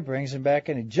 It brings him back,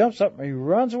 and he jumps up and he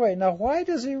runs away. Now, why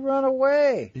does he run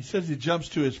away? He says he jumps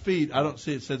to his feet. I don't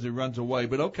see it says he runs away,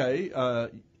 but okay.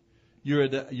 Your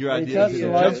idea is he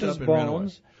jumps up and ran away.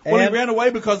 Well, he ran away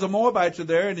because the Moabites are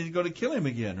there, and he's going to kill him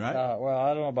again, right? Well, I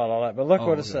don't know about all that, but look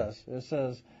what it says. It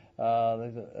says...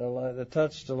 They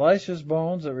touched Elisha's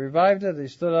bones. It revived it. He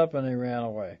stood up and he ran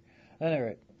away.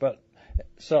 Anyway,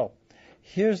 so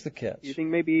here's the catch. You think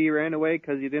maybe he ran away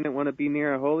because he didn't want to be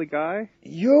near a holy guy?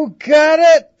 You got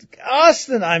it,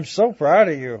 Austin. I'm so proud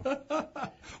of you.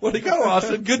 Way to go,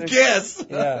 Austin. Good guess.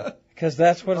 Yeah, because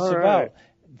that's what it's about.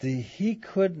 The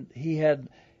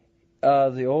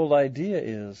old idea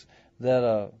is that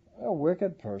a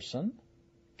wicked person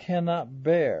cannot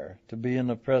bear to be in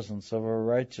the presence of a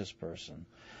righteous person.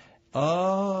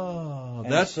 Oh,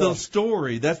 that's the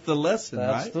story. That's the lesson, right?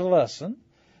 That's the lesson.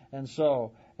 And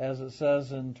so, as it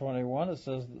says in 21, it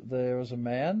says there was a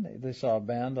man, they saw a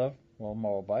band of,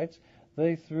 Moabites.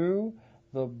 They threw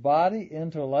the body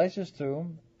into Elisha's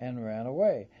tomb and ran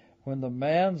away. When the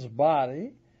man's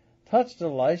body touched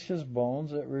Elisha's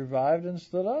bones, it revived and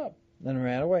stood up. And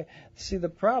ran away. See, the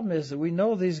problem is that we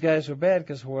know these guys are bad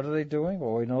because what are they doing?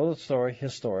 Well, we know the story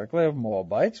historically of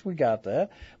Moabites. We got that.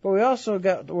 But we also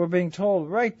we're being told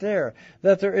right there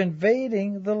that they're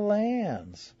invading the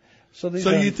lands. So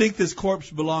you think this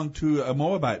corpse belonged to a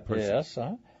Moabite person? Yes.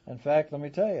 In fact, let me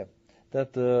tell you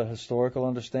that the historical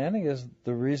understanding is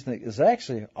the reason is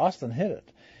actually, Austin hit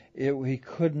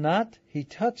it. He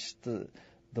touched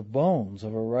the bones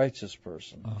of a righteous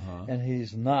person, and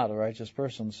he's not a righteous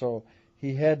person, so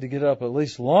he had to get up at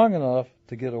least long enough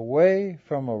to get away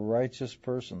from a righteous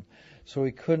person, so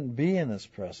he couldn't be in his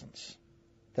presence.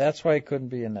 That's why he couldn't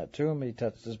be in that tomb. He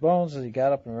touched his bones, and he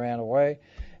got up and ran away,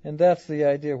 and that's the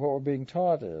idea of what we're being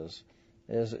taught is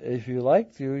if you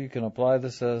like to, you can apply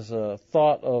this as a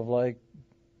thought of like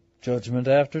judgment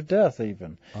after death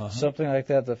even, something like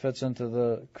that fits into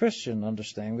the Christian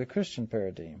understanding, the Christian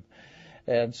paradigm.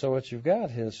 And so what you've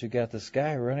got is you got this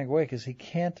guy running away because he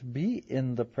can't be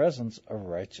in the presence of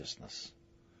righteousness.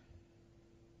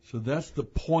 So that's the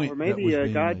point. Or maybe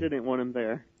God didn't want him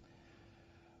there.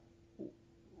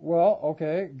 Well,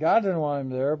 okay, God didn't want him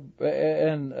there,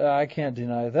 and I can't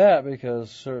deny that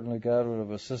because certainly God would have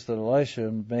assisted Elisha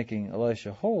in making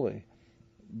Elisha holy.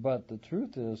 But the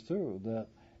truth is, too, that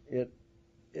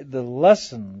the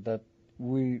lesson that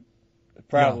we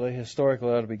probably historically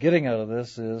ought to be getting out of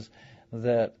this is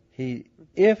that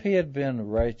If he had been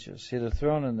righteous, he'd have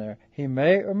thrown in there, he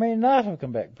may or may not have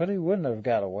come back, but he wouldn't have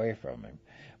got away from him.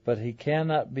 But he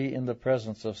cannot be in the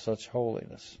presence of such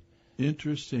holiness.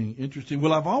 Interesting.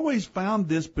 Well, I've always found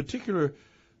this particular,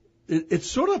 it's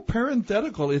sort of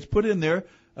parenthetical. It's put in there.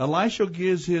 Elisha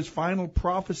gives his final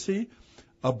prophecy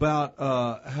about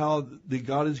how the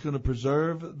God is going to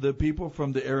preserve the people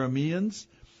from the Arameans.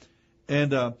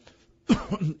 And and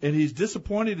he's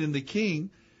disappointed in the king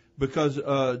because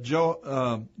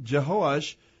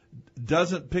Jehoash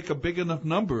doesn't pick a big enough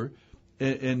number,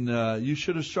 and you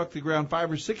should have struck the ground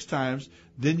 5 or 6 times,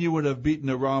 then you would have beaten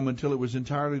Aram until it was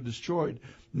entirely destroyed.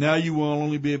 Now you will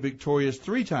only be victorious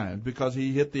 3 times because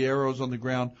he hit the arrows on the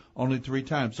ground only 3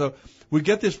 times. So we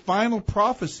get this final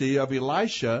prophecy of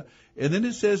Elisha, and then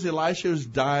it says Elisha has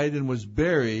died and was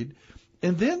buried,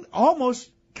 and then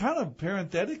almost kind of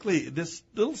parenthetically, this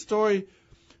little story,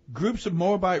 groups of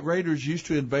Moabite raiders used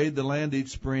to invade the land each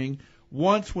spring.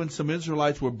 Once, when some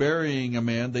Israelites were burying a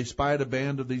man, they spied a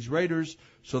band of these raiders,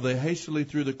 so they hastily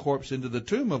threw the corpse into the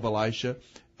tomb of Elisha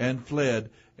and fled.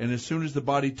 And as soon as the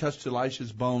body touched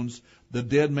Elisha's bones, the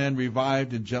dead man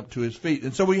revived and jumped to his feet.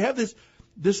 And so we have this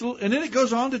little, and then it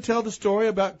goes on to tell the story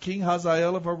about King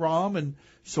Hazael of Aram and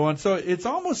so on. So it's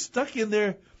almost stuck in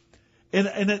there,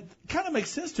 and it kind of makes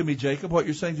sense to me, Jacob, what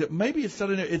you're saying, that maybe it's stuck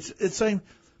in there. It's saying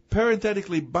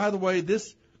parenthetically, by the way,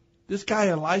 this guy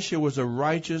Elisha was a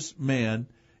righteous man,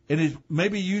 and is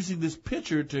maybe using this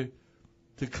picture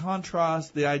to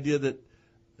contrast the idea that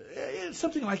it's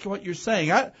something like what you're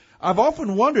saying. I've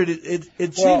often wondered, it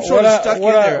seems sort of stuck in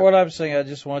there. What I'm saying, I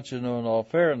just want you to know in all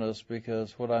fairness,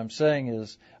 because what I'm saying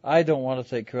is I don't want to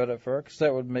take credit for it, because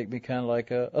that would make me kind of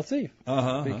like a thief.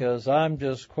 Because I'm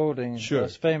just quoting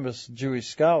those famous Jewish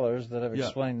scholars that have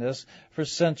explained this for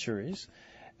centuries.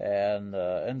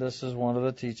 And this is one of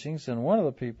the teachings. And one of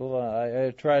the people,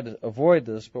 I tried to avoid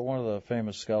this, but one of the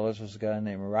famous scholars was a guy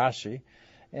named Rashi.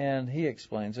 And he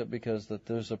explains it because that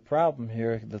there's a problem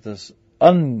here that this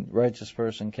unrighteous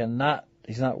person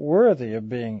he's not worthy of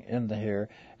being in the here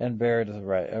and buried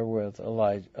with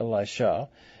Elisha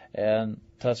and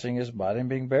touching his body and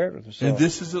being buried with him. So, and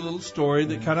this is a little story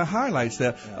that kind of highlights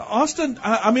that. Austin,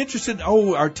 I'm interested.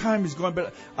 Our time is going,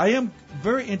 but I am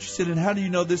very interested in how do you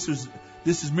know this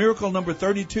is miracle number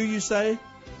 32, you say?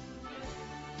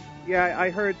 Yeah, I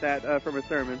heard that from a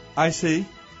sermon. I see.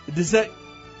 Does that,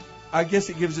 I guess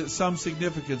it gives it some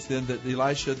significance then that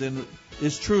Elisha then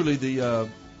is truly the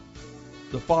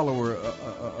follower,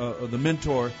 the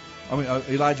mentor. I mean,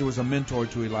 Elijah was a mentor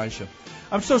to Elisha.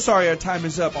 I'm so sorry our time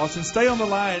is up. Austin, stay on the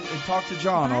line and talk to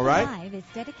John, all right? Live is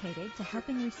dedicated to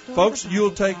helping restore folks,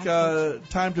 you'll take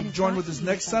time to join with us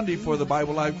next Sunday for the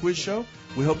Bible Live Quiz Show.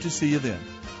 We hope to see you then.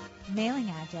 Mailing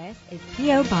address is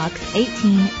P.O. Box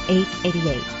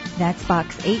 18888. That's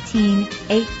Box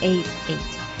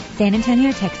 18888. San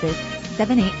Antonio, Texas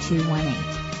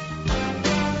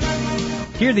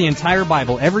 78218. Hear the entire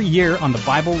Bible every year on the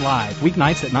Bible Live,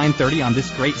 weeknights at 9:30 on this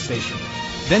great station.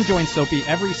 Then join SOAPY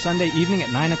every Sunday evening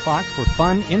at 9 o'clock for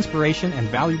fun, inspiration, and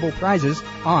valuable prizes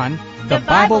on the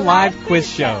Bible Live Quiz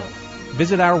Show.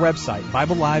 Visit our website,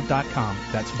 BibleLive.com.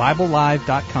 That's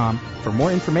BibleLive.com for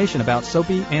more information about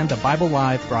SOAPY and the Bible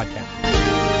Live broadcast.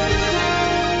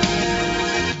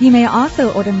 You may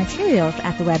also order materials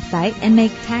at the website and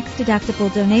make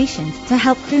tax-deductible donations to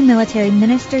help Crew Military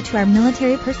minister to our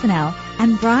military personnel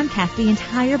and broadcast the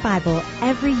entire Bible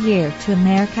every year to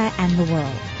America and the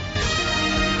world.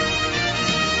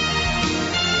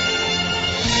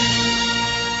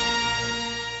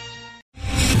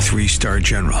 Three-star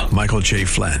General Michael J.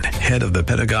 Flynn, head of the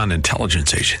Pentagon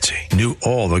Intelligence Agency, knew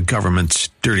all the government's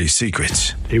dirty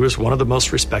secrets. He was one of the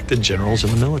most respected generals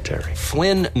in the military.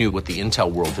 Flynn knew what the intel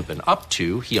world had been up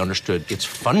to. He understood its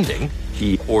funding.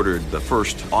 He ordered the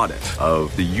first audit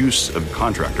of the use of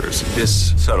contractors.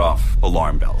 This set off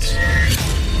alarm bells.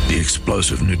 The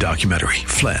explosive new documentary,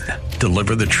 Flynn,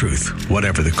 Deliver the Truth,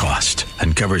 Whatever the Cost,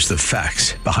 uncovers the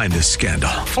facts behind this scandal.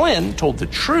 Flynn told the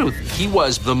truth. He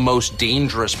was the most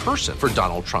dangerous person for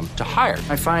Donald Trump to hire.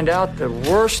 I find out the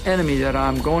worst enemy that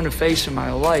I'm going to face in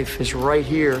my life is right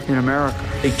here in America.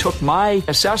 They took my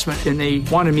assessment and they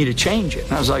wanted me to change it.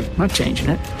 And I was like, I'm not changing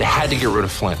it. They had to get rid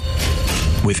of Flynn.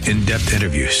 With in-depth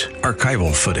interviews,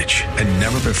 archival footage, and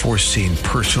never-before-seen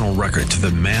personal records of the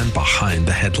man behind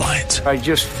the headlines. I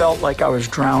just felt like I was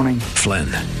drowning. Flynn,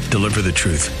 Deliver the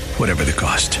Truth, Whatever the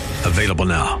Cost. Available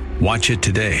now. Watch it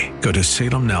today. Go to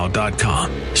salemnow.com.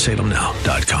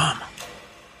 salemnow.com.